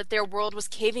thought that their world was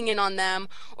caving in on them,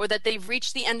 or that they've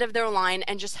reached the end of their line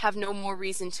and just have no more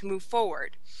reason to move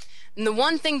forward. And the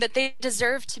one thing that they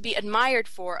deserve to be admired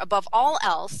for above all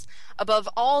else, above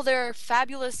all their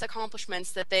fabulous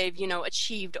accomplishments that they've,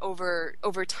 achieved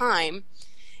over time,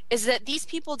 is that these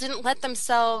people didn't let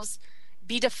themselves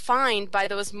be defined by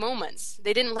those moments.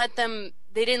 They didn't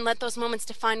let those moments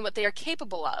define what they are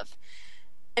capable of.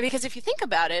 And because if you think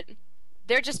about it,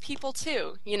 they're just people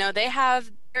too. They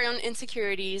have their own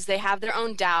insecurities, they have their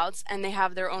own doubts, and they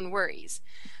have their own worries.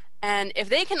 And if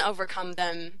they can overcome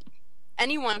them,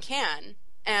 anyone can.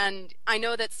 And I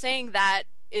know that saying that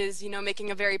is, making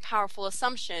a very powerful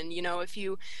assumption. If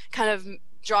you kind of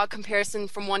draw a comparison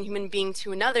from one human being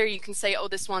to another, you can say,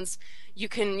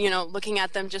 looking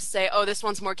at them, just say, oh, this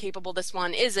one's more capable, this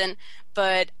one isn't.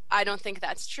 But I don't think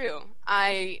that's true.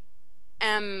 I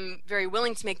am very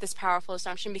willing to make this powerful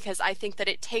assumption because I think that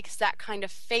it takes that kind of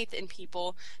faith in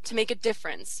people to make a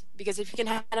difference. Because if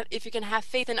you can have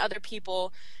faith in other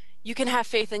people, you can have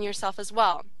faith in yourself as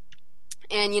well.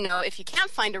 And, if you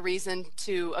can't find a reason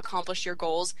to accomplish your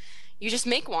goals, you just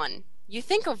make one. You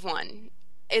think of one.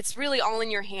 It's really all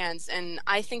in your hands, and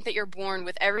I think that you're born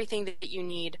with everything that you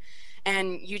need,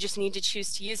 and you just need to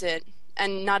choose to use it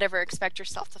and not ever expect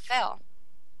yourself to fail.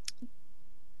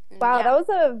 Wow, that was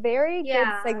a very good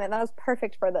segment. That was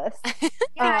perfect for this.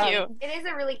 Thank you. It is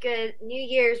a really good New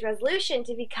Year's resolution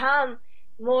to become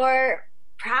more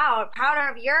prouder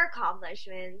of your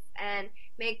accomplishments and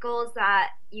make goals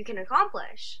that you can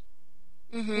accomplish.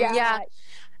 Mm-hmm. Yeah.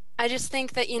 I just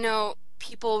think that,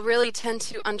 people really tend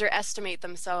to underestimate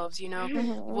themselves,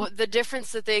 the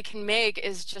difference that they can make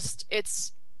is just,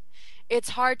 it's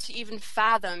hard to even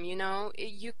fathom, you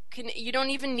don't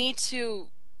even need to,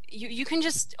 you can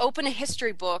just open a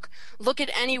history book, look at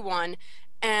anyone,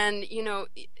 and,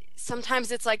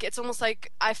 sometimes it's almost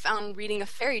like I found reading a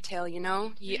fairy tale,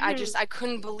 I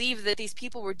couldn't believe that these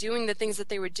people were doing the things that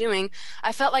they were doing.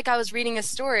 I felt like I was reading a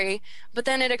story, but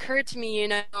then it occurred to me,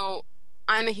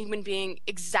 I'm a human being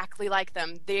exactly like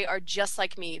them. They are just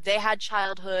like me. They had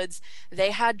childhoods.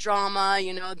 They had drama.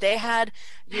 They had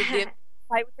they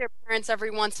fight with their parents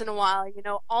every once in a while.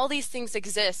 All these things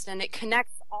exist, and it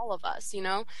connects all of us.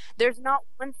 There's not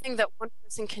one thing that one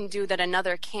person can do that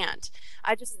another can't.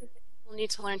 I just think that people need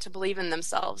to learn to believe in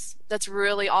themselves. That's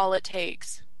really all it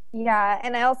takes. Yeah,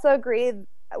 and I also agree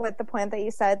with the point that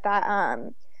you said that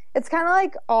it's kind of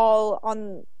like all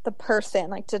on the person,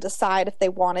 like to decide if they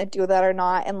want to do that or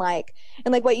not. And like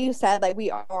what you said, like we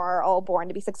are all born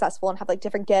to be successful and have like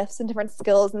different gifts and different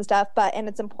skills and stuff. And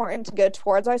it's important to go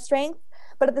towards our strengths,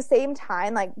 but at the same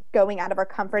time, like going out of our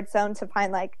comfort zone to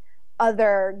find like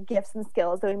other gifts and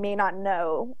skills that we may not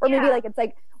know, or maybe like it's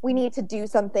like we need to do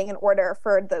something in order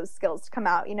for those skills to come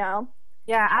out,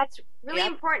 Yeah, it's really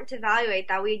important to evaluate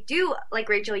that we do, like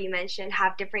Rachel, you mentioned,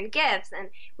 have different gifts,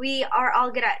 and we are all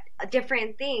good at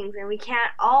different things, and we can't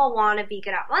all want to be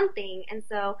good at one thing, and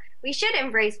so we should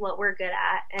embrace what we're good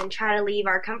at and try to leave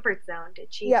our comfort zone to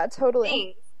achieve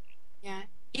things. Yeah,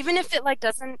 even if it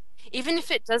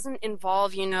doesn't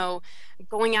involve,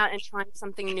 going out and trying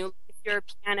something new. If you're a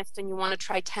pianist and you want to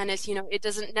try tennis, it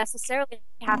doesn't necessarily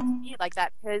have to be like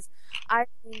that, because I've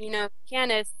seen,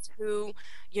 pianists who,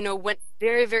 went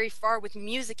very, very far with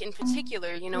music in particular,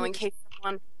 in case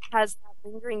someone has that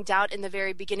lingering doubt in the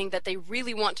very beginning that they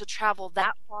really want to travel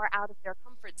that far out of their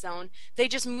comfort zone, they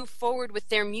just move forward with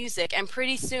their music, and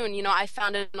pretty soon, I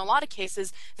found in a lot of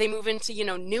cases, they move into,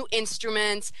 new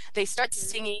instruments, they start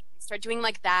singing, they start doing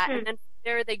like that, and then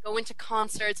there they go into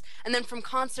concerts, and then from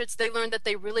concerts they learn that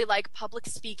they really like public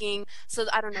speaking, so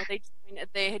I don't know,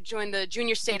 they had joined the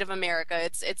Junior State of America.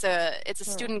 It's a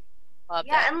student club.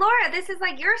 Yeah, and Laura, this is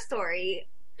like your story.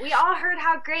 We all heard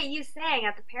how great you sang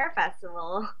at the Pear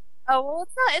Festival. Oh, well,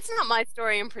 it's not my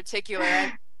story in particular.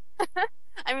 I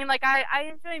mean, like,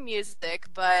 I enjoy music,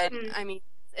 but I mean,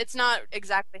 it's not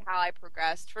exactly how I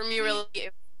progressed. For me, really,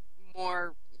 it was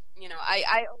more,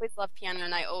 I always loved piano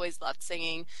and I always loved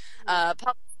singing.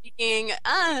 Public speaking,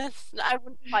 I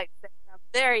wouldn't quite say I'm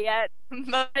there yet,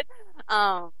 but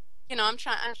I'm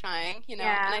trying.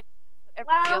 Yeah. And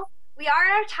we are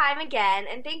out of time again,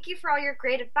 and thank you for all your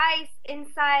great advice,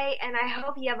 insight, and I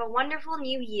hope you have a wonderful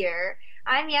new year.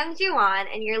 I'm Youngjoo,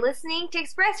 and you're listening to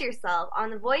Express Yourself on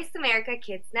the Voice America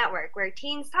Kids Network, where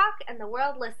teens talk and the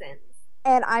world listens.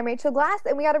 And I'm Rachel Glass,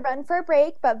 and we got to run for a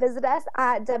break, but visit us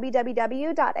at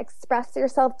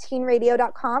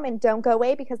www.expressyourselfteenradio.com, and don't go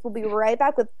away because we'll be right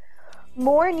back with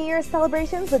more New Year's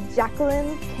celebrations with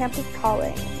Jacqueline's Campus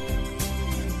Calling.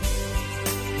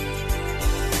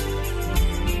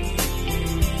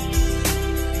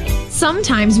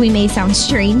 Sometimes we may sound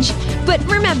strange, but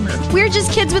remember, we're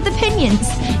just kids with opinions.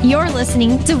 You're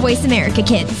listening to Voice America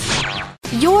Kids.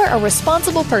 You're a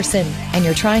responsible person, and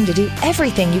you're trying to do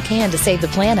everything you can to save the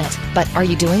planet. But are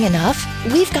you doing enough?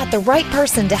 We've got the right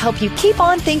person to help you keep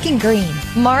on thinking green.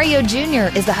 Mario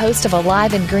Jr. is the host of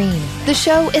Alive and Green. The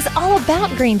show is all about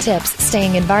green tips,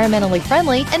 staying environmentally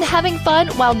friendly, and having fun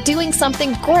while doing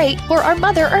something great for our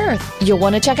Mother Earth. You'll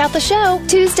want to check out the show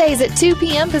Tuesdays at 2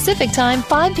 p.m. Pacific Time,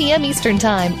 5 p.m. Eastern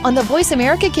Time on the Voice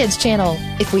America Kids channel.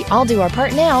 If we all do our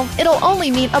part now, it'll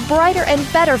only mean a brighter and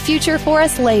better future for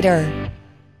us later.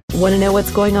 Want to know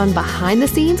what's going on behind the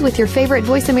scenes with your favorite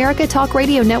Voice America Talk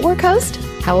Radio Network host?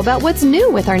 How about what's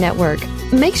new with our network?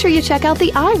 Make sure you check out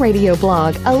the iRadio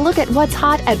blog, a look at what's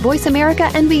hot at Voice America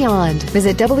and beyond.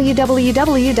 Visit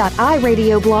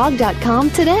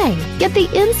www.iradioblog.com today. Get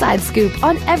the inside scoop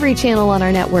on every channel on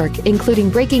our network, including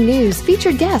breaking news,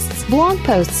 featured guests, blog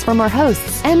posts from our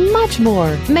hosts, and much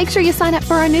more. Make sure you sign up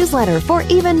for our newsletter for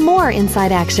even more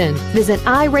inside action. Visit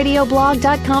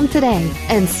iradioblog.com today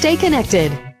and stay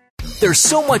connected. There's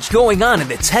so much going on in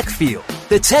the tech field.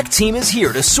 The tech team is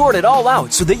here to sort it all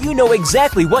out so that you know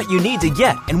exactly what you need to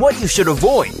get and what you should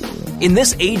avoid. In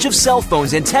this age of cell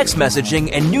phones and text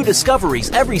messaging and new discoveries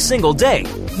every single day,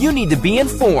 you need to be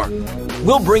informed.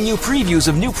 We'll bring you previews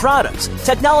of new products,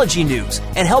 technology news,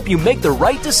 and help you make the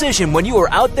right decision when you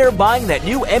are out there buying that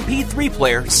new MP3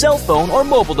 player, cell phone, or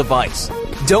mobile device.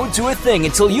 Don't do a thing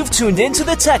until you've tuned in to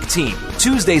the Tech Team,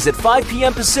 Tuesdays at 5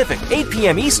 p.m. Pacific, 8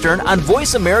 p.m. Eastern on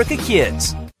Voice America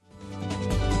Kids.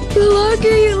 The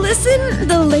longer you listen,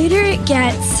 the later it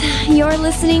gets. You're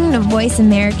listening to Voice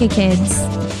America Kids.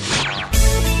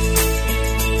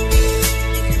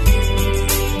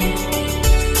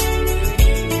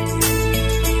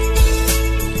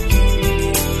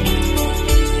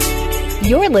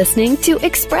 You're listening to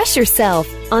Express Yourself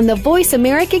on the Voice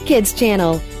America Kids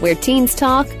channel, where teens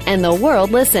talk and the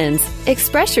world listens.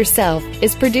 Express Yourself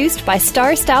is produced by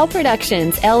Star Style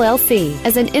Productions, LLC,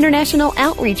 as an international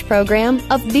outreach program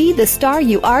of Be the Star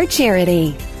You Are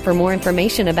charity. For more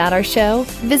information about our show,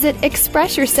 visit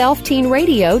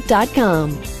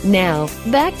expressyourselfteenradio.com. Now,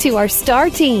 back to our star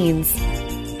teens.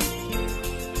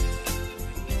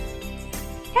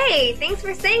 Hey, thanks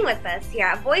for staying with us here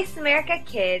at Voice America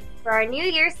Kids for our New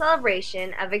Year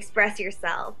celebration of Express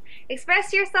Yourself.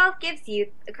 Express Yourself gives youth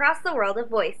across the world a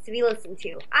voice to be listened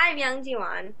to. I'm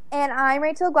Youngjoo. And I'm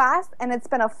Rachel Glass, and it's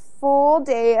been a full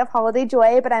day of holiday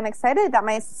joy, but I'm excited that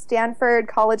my Stanford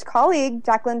college colleague,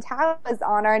 Jacqueline Tao, is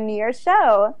on our New Year's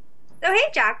show. So hey,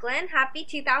 Jacqueline, happy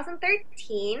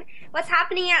 2013. What's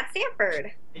happening at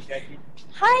Stanford? Hey, Jackie.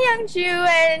 Hi, Youngjoo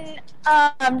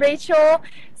and Rachel.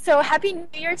 So happy New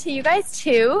Year to you guys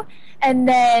too. And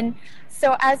then,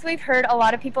 so as we've heard, a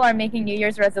lot of people are making New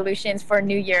Year's resolutions for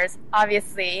New Year's,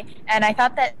 obviously. And I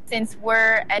thought that since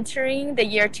we're entering the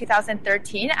year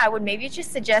 2013, I would maybe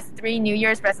just suggest 3 New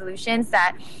Year's resolutions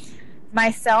that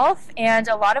myself and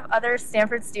a lot of other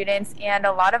Stanford students and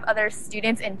a lot of other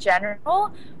students in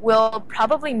general will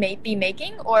probably be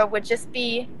making, or would just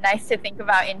be nice to think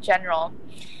about in general.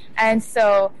 And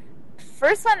so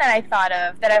first one that I thought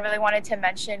of that I really wanted to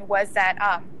mention was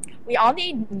that we all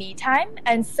need me time.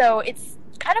 And so it's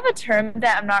kind of a term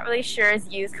that I'm not really sure is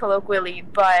used colloquially,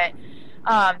 but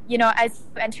you know, as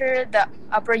you enter the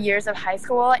upper years of high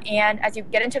school and as you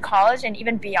get into college and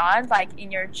even beyond, like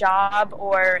in your job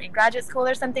or in graduate school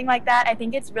or something like that, I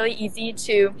think it's really easy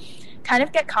to kind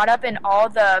of get caught up in all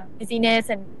the busyness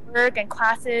and work and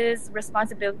classes,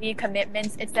 responsibility,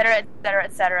 commitments, et cetera,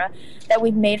 that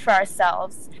we've made for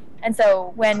ourselves. And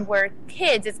so when we're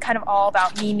kids, it's kind of all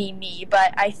about me.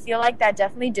 But I feel like that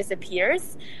definitely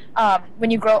disappears when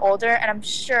you grow older. And I'm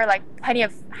sure like plenty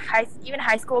of even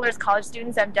high schoolers, college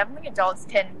students, and definitely adults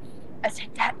can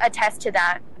attest to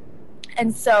that.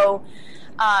 And so,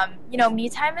 you know, me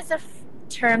time is a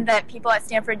term that people at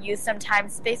Stanford use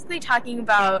sometimes, basically talking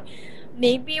about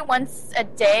maybe once a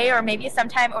day or maybe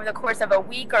sometime over the course of a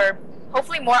week or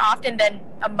hopefully more often than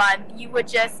a month, you would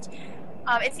just...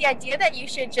 it's the idea that you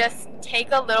should just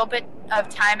take a little bit of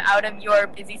time out of your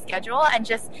busy schedule and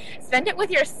just spend it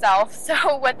with yourself.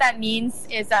 So what that means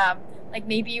is like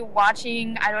maybe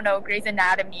watching, I don't know, Grey's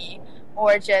Anatomy,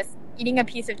 or just eating a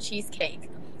piece of cheesecake,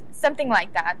 something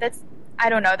like that.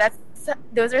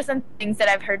 Those are some things that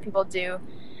I've heard people do.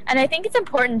 And I think it's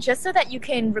important just so that you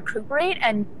can recuperate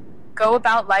and go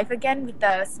about life again with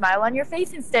a smile on your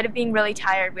face instead of being really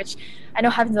tired, which I know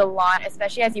happens a lot,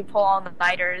 especially as you pull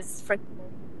all-nighters for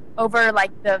over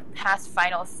like the past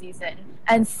final season.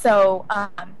 And so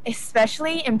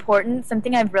especially important,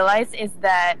 something I've realized is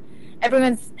that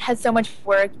everyone has so much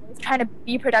work, trying to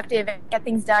be productive and get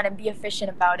things done and be efficient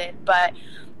about it. But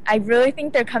I really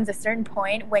think there comes a certain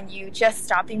point when you just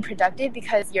stop being productive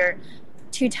because you're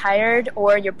too tired,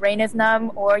 or your brain is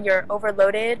numb, or you're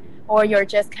overloaded, or you're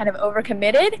just kind of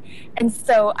overcommitted. And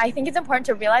so I think it's important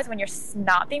to realize when you're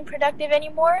not being productive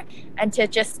anymore and to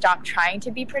just stop trying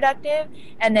to be productive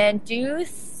and then do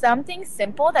something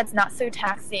simple that's not so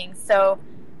taxing. So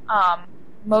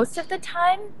most of the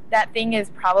time that thing is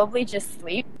probably just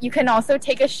sleep. You can also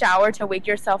take a shower to wake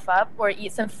yourself up, or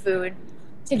eat some food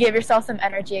to give yourself some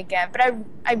energy again. But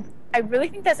I really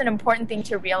think that's an important thing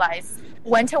to realize,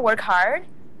 when to work hard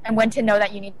and when to know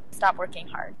that you need to stop working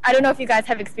hard. I don't know if you guys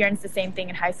have experienced the same thing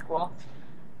in high school.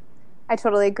 I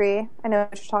totally agree. I know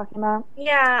what you're talking about.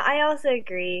 Yeah, I also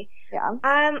agree. Yeah.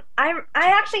 I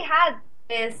actually had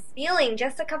this feeling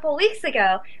just a couple weeks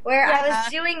ago where I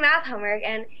was doing math homework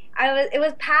and it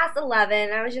was past 11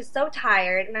 and I was just so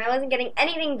tired and I wasn't getting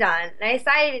anything done. And I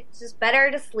decided it's just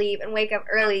better to sleep and wake up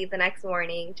early the next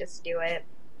morning, just do it.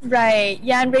 Right.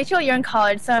 Yeah, and Rachel, you're in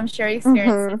college, so I'm sure you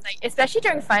experienced it, like, especially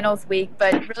during finals week,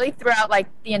 but really throughout like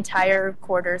the entire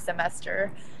quarter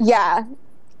semester. Yeah.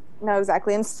 No,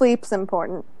 exactly. And sleep's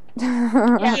important.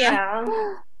 Yeah.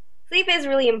 Sleep is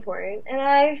really important. And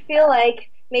I feel like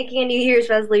making a New Year's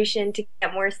resolution to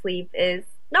get more sleep is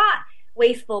not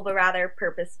wasteful, but rather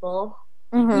purposeful.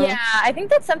 Mm-hmm. Yeah, I think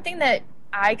that's something that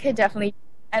I could definitely,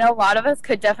 and a lot of us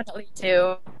could definitely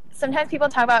do. Sometimes people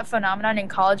talk about a phenomenon in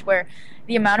college where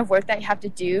the amount of work that you have to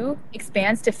do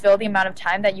expands to fill the amount of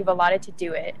time that you've allotted to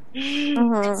do it.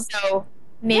 Mm-hmm. So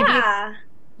maybe,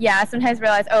 sometimes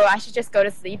realize, oh, I should just go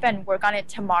to sleep and work on it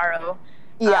tomorrow.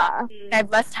 Yeah. I have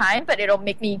less time, but it'll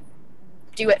make me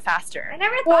do it faster. I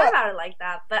never thought about it like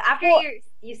that, but after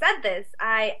you said this,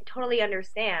 I totally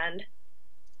understand.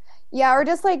 Yeah, or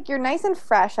just like you're nice and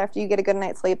fresh after you get a good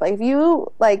night's sleep. Like if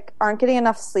you like aren't getting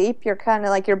enough sleep, you're kind of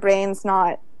like your brain's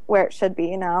not where it should be,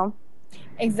 you know?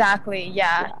 Exactly.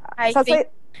 Yeah. I think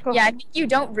you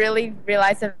don't really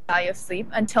realize the value of sleep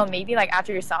until maybe like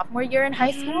after your sophomore year in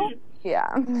high school.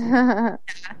 Yeah.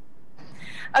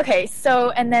 Okay,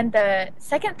 so and then the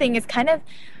second thing is kind of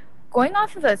going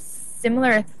off of a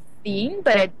similar theme,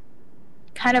 but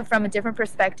kind of from a different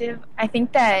perspective. I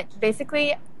think that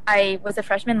basically I was a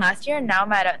freshman last year, and now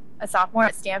I'm at a sophomore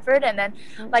at Stanford. And then,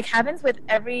 like happens with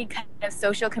every kind of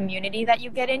social community that you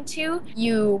get into,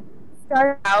 you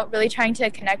start out really trying to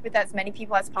connect with as many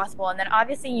people as possible. And then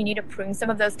obviously you need to prune some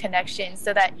of those connections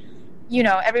so that, you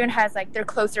know, everyone has like their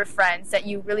closer friends that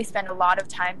you really spend a lot of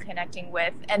time connecting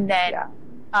with. And then,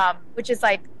 which is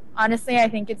like, honestly, I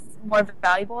think it's more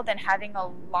valuable than having a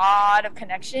lot of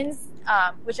connections,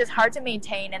 which is hard to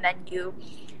maintain. And then you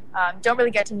don't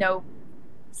really get to know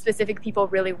specific people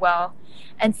really well.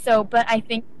 And so, but I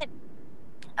think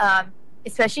that,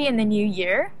 especially in the new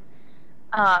year,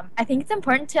 I think it's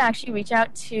important to actually reach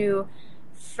out to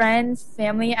friends,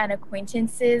 family, and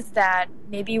acquaintances that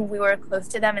maybe we were close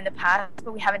to them in the past,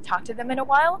 but we haven't talked to them in a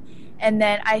while. And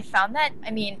then I found that,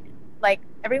 I mean, like,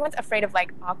 everyone's afraid of,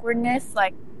 like, awkwardness.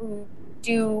 Like,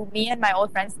 do me and my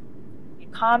old friends in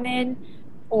common?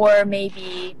 Or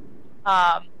maybe,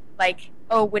 like,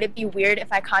 oh, would it be weird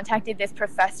if I contacted this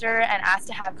professor and asked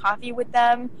to have coffee with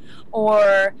them?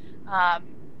 Or,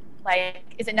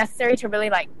 like, is it necessary to really,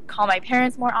 like, call my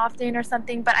parents more often or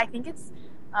something? But I think it's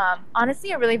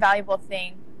honestly a really valuable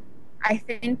thing. I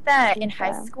think that in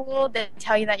high school, they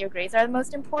tell you that your grades are the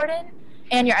most important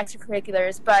and your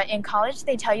extracurriculars. But in college,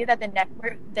 they tell you that the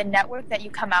network that you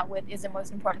come out with is the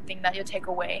most important thing that you'll take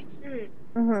away.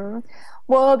 Mm-hmm.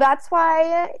 Well, that's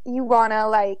why you want to,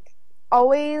 like,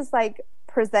 always, like,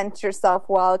 present yourself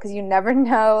well, because you never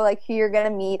know, like, who you're going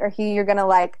to meet or who you're going to,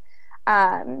 like,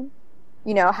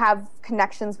 you know, have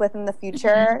connections with in the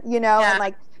future, you know, and,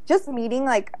 like, just meeting,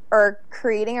 like, or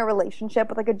creating a relationship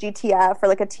with, like, a GTF or,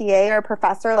 like, a TA or a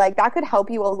professor, like, that could help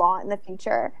you a lot in the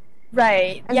future.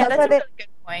 Right. And yeah, that's a really good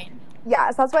point. Yeah,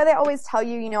 so that's why they always tell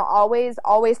you, you know, always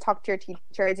talk to your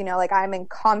teachers. You know, like, I'm in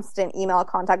constant email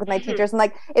contact with my teachers. And,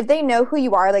 like, if they know who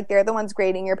you are, like, they're the ones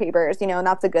grading your papers, you know, and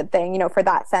that's a good thing, you know, for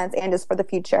that sense and just for the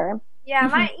future. Yeah,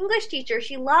 my English teacher,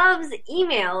 she loves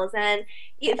emails. And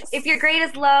if your grade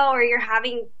is low or you're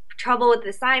having trouble with the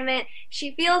assignment,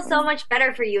 she feels so much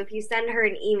better for you if you send her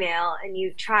an email and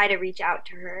you try to reach out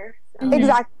to her. So.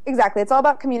 Exactly. It's all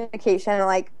about communication, and,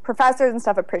 like, professors and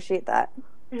stuff appreciate that.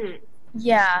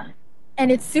 Yeah.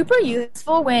 And it's super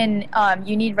useful when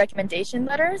you need recommendation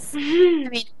letters. I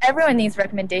mean, everyone needs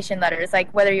recommendation letters,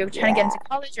 like whether you're trying to get into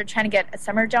college or trying to get a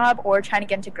summer job or trying to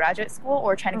get into graduate school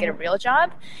or trying to get a real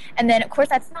job. And then, of course,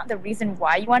 that's not the reason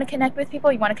why you want to connect with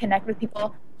people. You want to connect with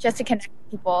people just to connect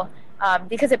with people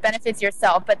because it benefits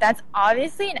yourself. But that's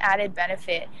obviously an added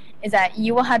benefit, is that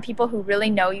you will have people who really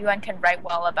know you and can write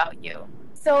well about you.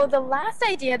 So the last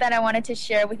idea that I wanted to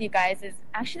share with you guys is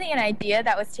actually an idea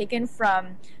that was taken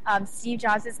from Steve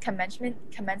Jobs'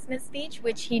 commencement speech,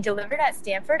 which he delivered at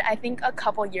Stanford, I think, a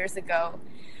couple years ago.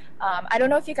 I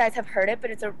don't know if you guys have heard it, but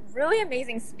it's a really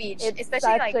amazing speech. It's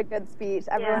especially such a good speech.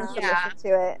 Everyone should listen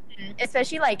to it.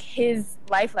 Especially, like, his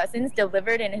life lessons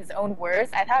delivered in his own words.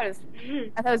 I thought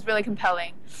it was really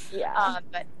compelling. Yeah.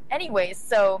 But anyways,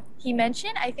 so he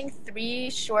mentioned, I think, 3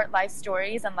 short life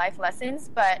stories and life lessons,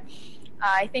 but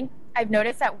I think I've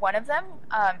noticed that one of them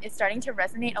is starting to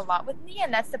resonate a lot with me,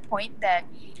 and that's the point that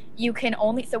you can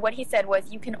only, so what he said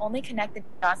was, you can only connect the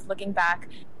dots looking back.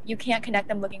 You can't connect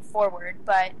them looking forward,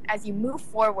 but as you move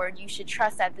forward, you should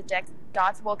trust that the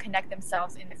dots will connect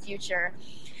themselves in the future.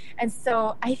 And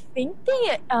so I think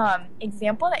the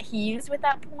example that he used with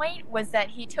that point was that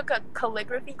he took a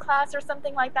calligraphy class or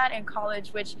something like that in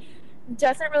college, which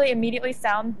doesn't really immediately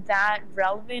sound that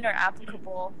relevant or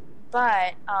applicable,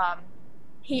 but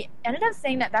he ended up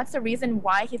saying that that's the reason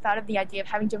why he thought of the idea of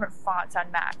having different fonts on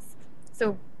Macs.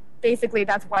 So basically,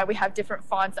 that's why we have different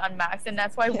fonts on Macs, and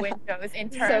that's why Windows in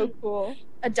turn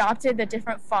adopted the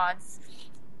different fonts.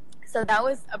 So that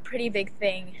was a pretty big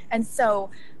thing. And so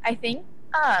I think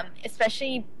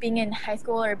especially being in high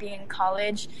school or being in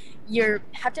college, you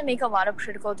have to make a lot of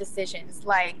critical decisions,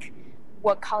 like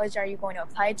what college are you going to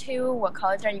apply to, what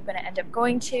college are you going to end up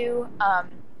going to, and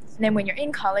then when you're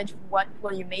in college, what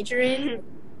will you major in,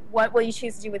 what will you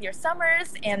choose to do with your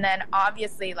summers, and then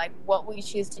obviously, like, what will you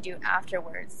choose to do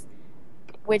afterwards,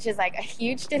 which is like a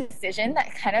huge decision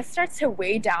that kind of starts to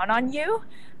weigh down on you,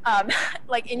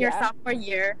 like in your sophomore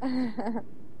year.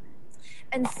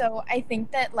 And so I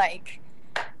think that, like,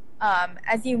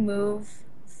 as you move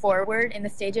forward in the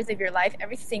stages of your life,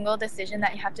 every single decision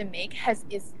that you have to make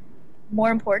is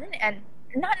more important, and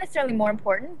not necessarily more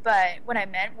important, but what I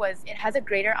meant was it has a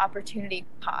greater opportunity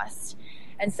cost.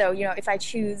 And so, you know, if I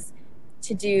choose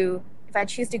to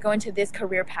go into this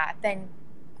career path, then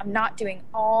I'm not doing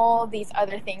all these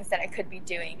other things that I could be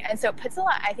doing. And so it puts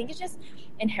I think it just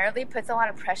inherently puts a lot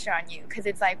of pressure on you, because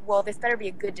it's like, well, this better be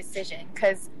a good decision,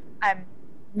 because I'm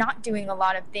not doing a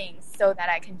lot of things so that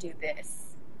I can do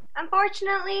this.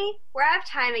 Unfortunately, we're out of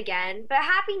time again, but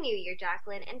Happy New Year,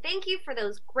 Jacqueline, and thank you for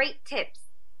those great tips.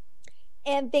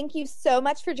 And thank you so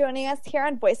much for joining us here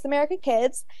on Voice America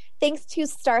Kids. Thanks to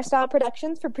Star Style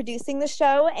Productions for producing the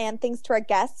show, and thanks to our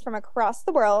guests from across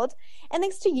the world. And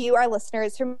thanks to you, our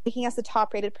listeners, for making us a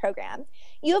top-rated program.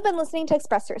 You have been listening to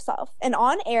Express Yourself, an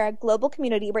on-air global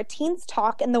community where teens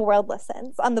talk and the world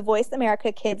listens on the Voice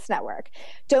America Kids Network.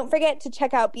 Don't forget to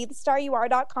check out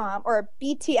BeTheStarYouAre.com or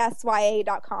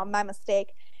BTSYA.com, my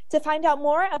mistake, to find out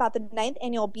more about the 9th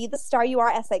annual Be the Star You Are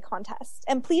essay contest,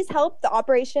 and please help the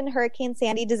Operation Hurricane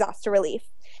Sandy disaster relief.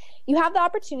 You have the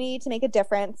opportunity to make a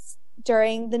difference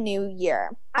during the new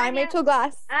year. I'm Rachel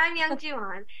Glass. I'm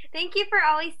Youngjoo. Thank you for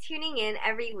always tuning in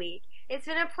every week. It's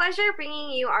been a pleasure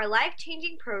bringing you our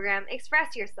life-changing program,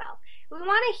 Express Yourself. We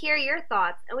want to hear your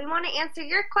thoughts, and we want to answer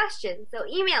your questions, so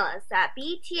email us at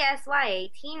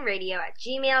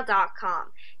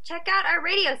btsya.teenradio@gmail.com. Check out our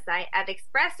radio site at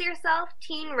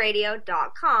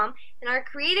expressyourselfteenradio.com and our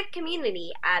creative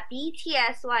community at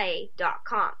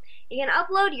btsya.com. You can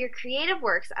upload your creative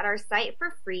works at our site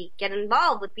for free, get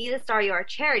involved with Be the Star You Are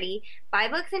charity, buy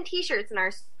books and t-shirts in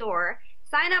our store,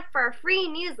 sign up for our free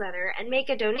newsletter, and make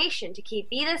a donation to keep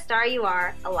Be the Star You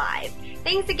Are alive.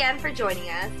 Thanks again for joining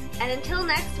us, and until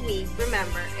next week,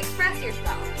 remember, express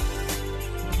yourself.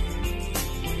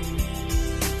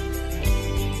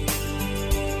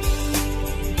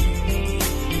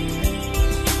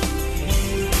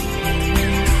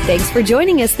 Thanks for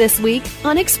joining us this week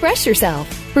on Express Yourself,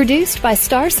 produced by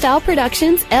Star Style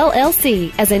Productions,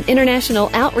 LLC, as an international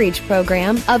outreach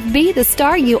program of Be the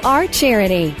Star You Are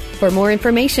charity. For more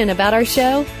information about our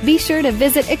show, be sure to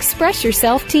visit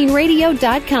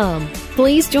expressyourselfteenradio.com.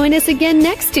 Please join us again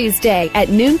next Tuesday at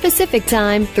noon Pacific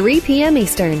Time, 3 p.m.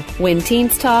 Eastern, when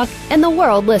teens talk and the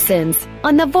world listens,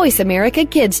 on the Voice America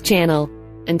Kids channel.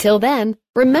 Until then,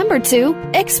 remember to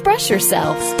express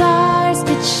yourself. Stars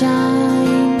could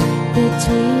shine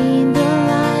between the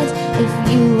lines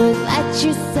if you would let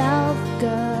yourself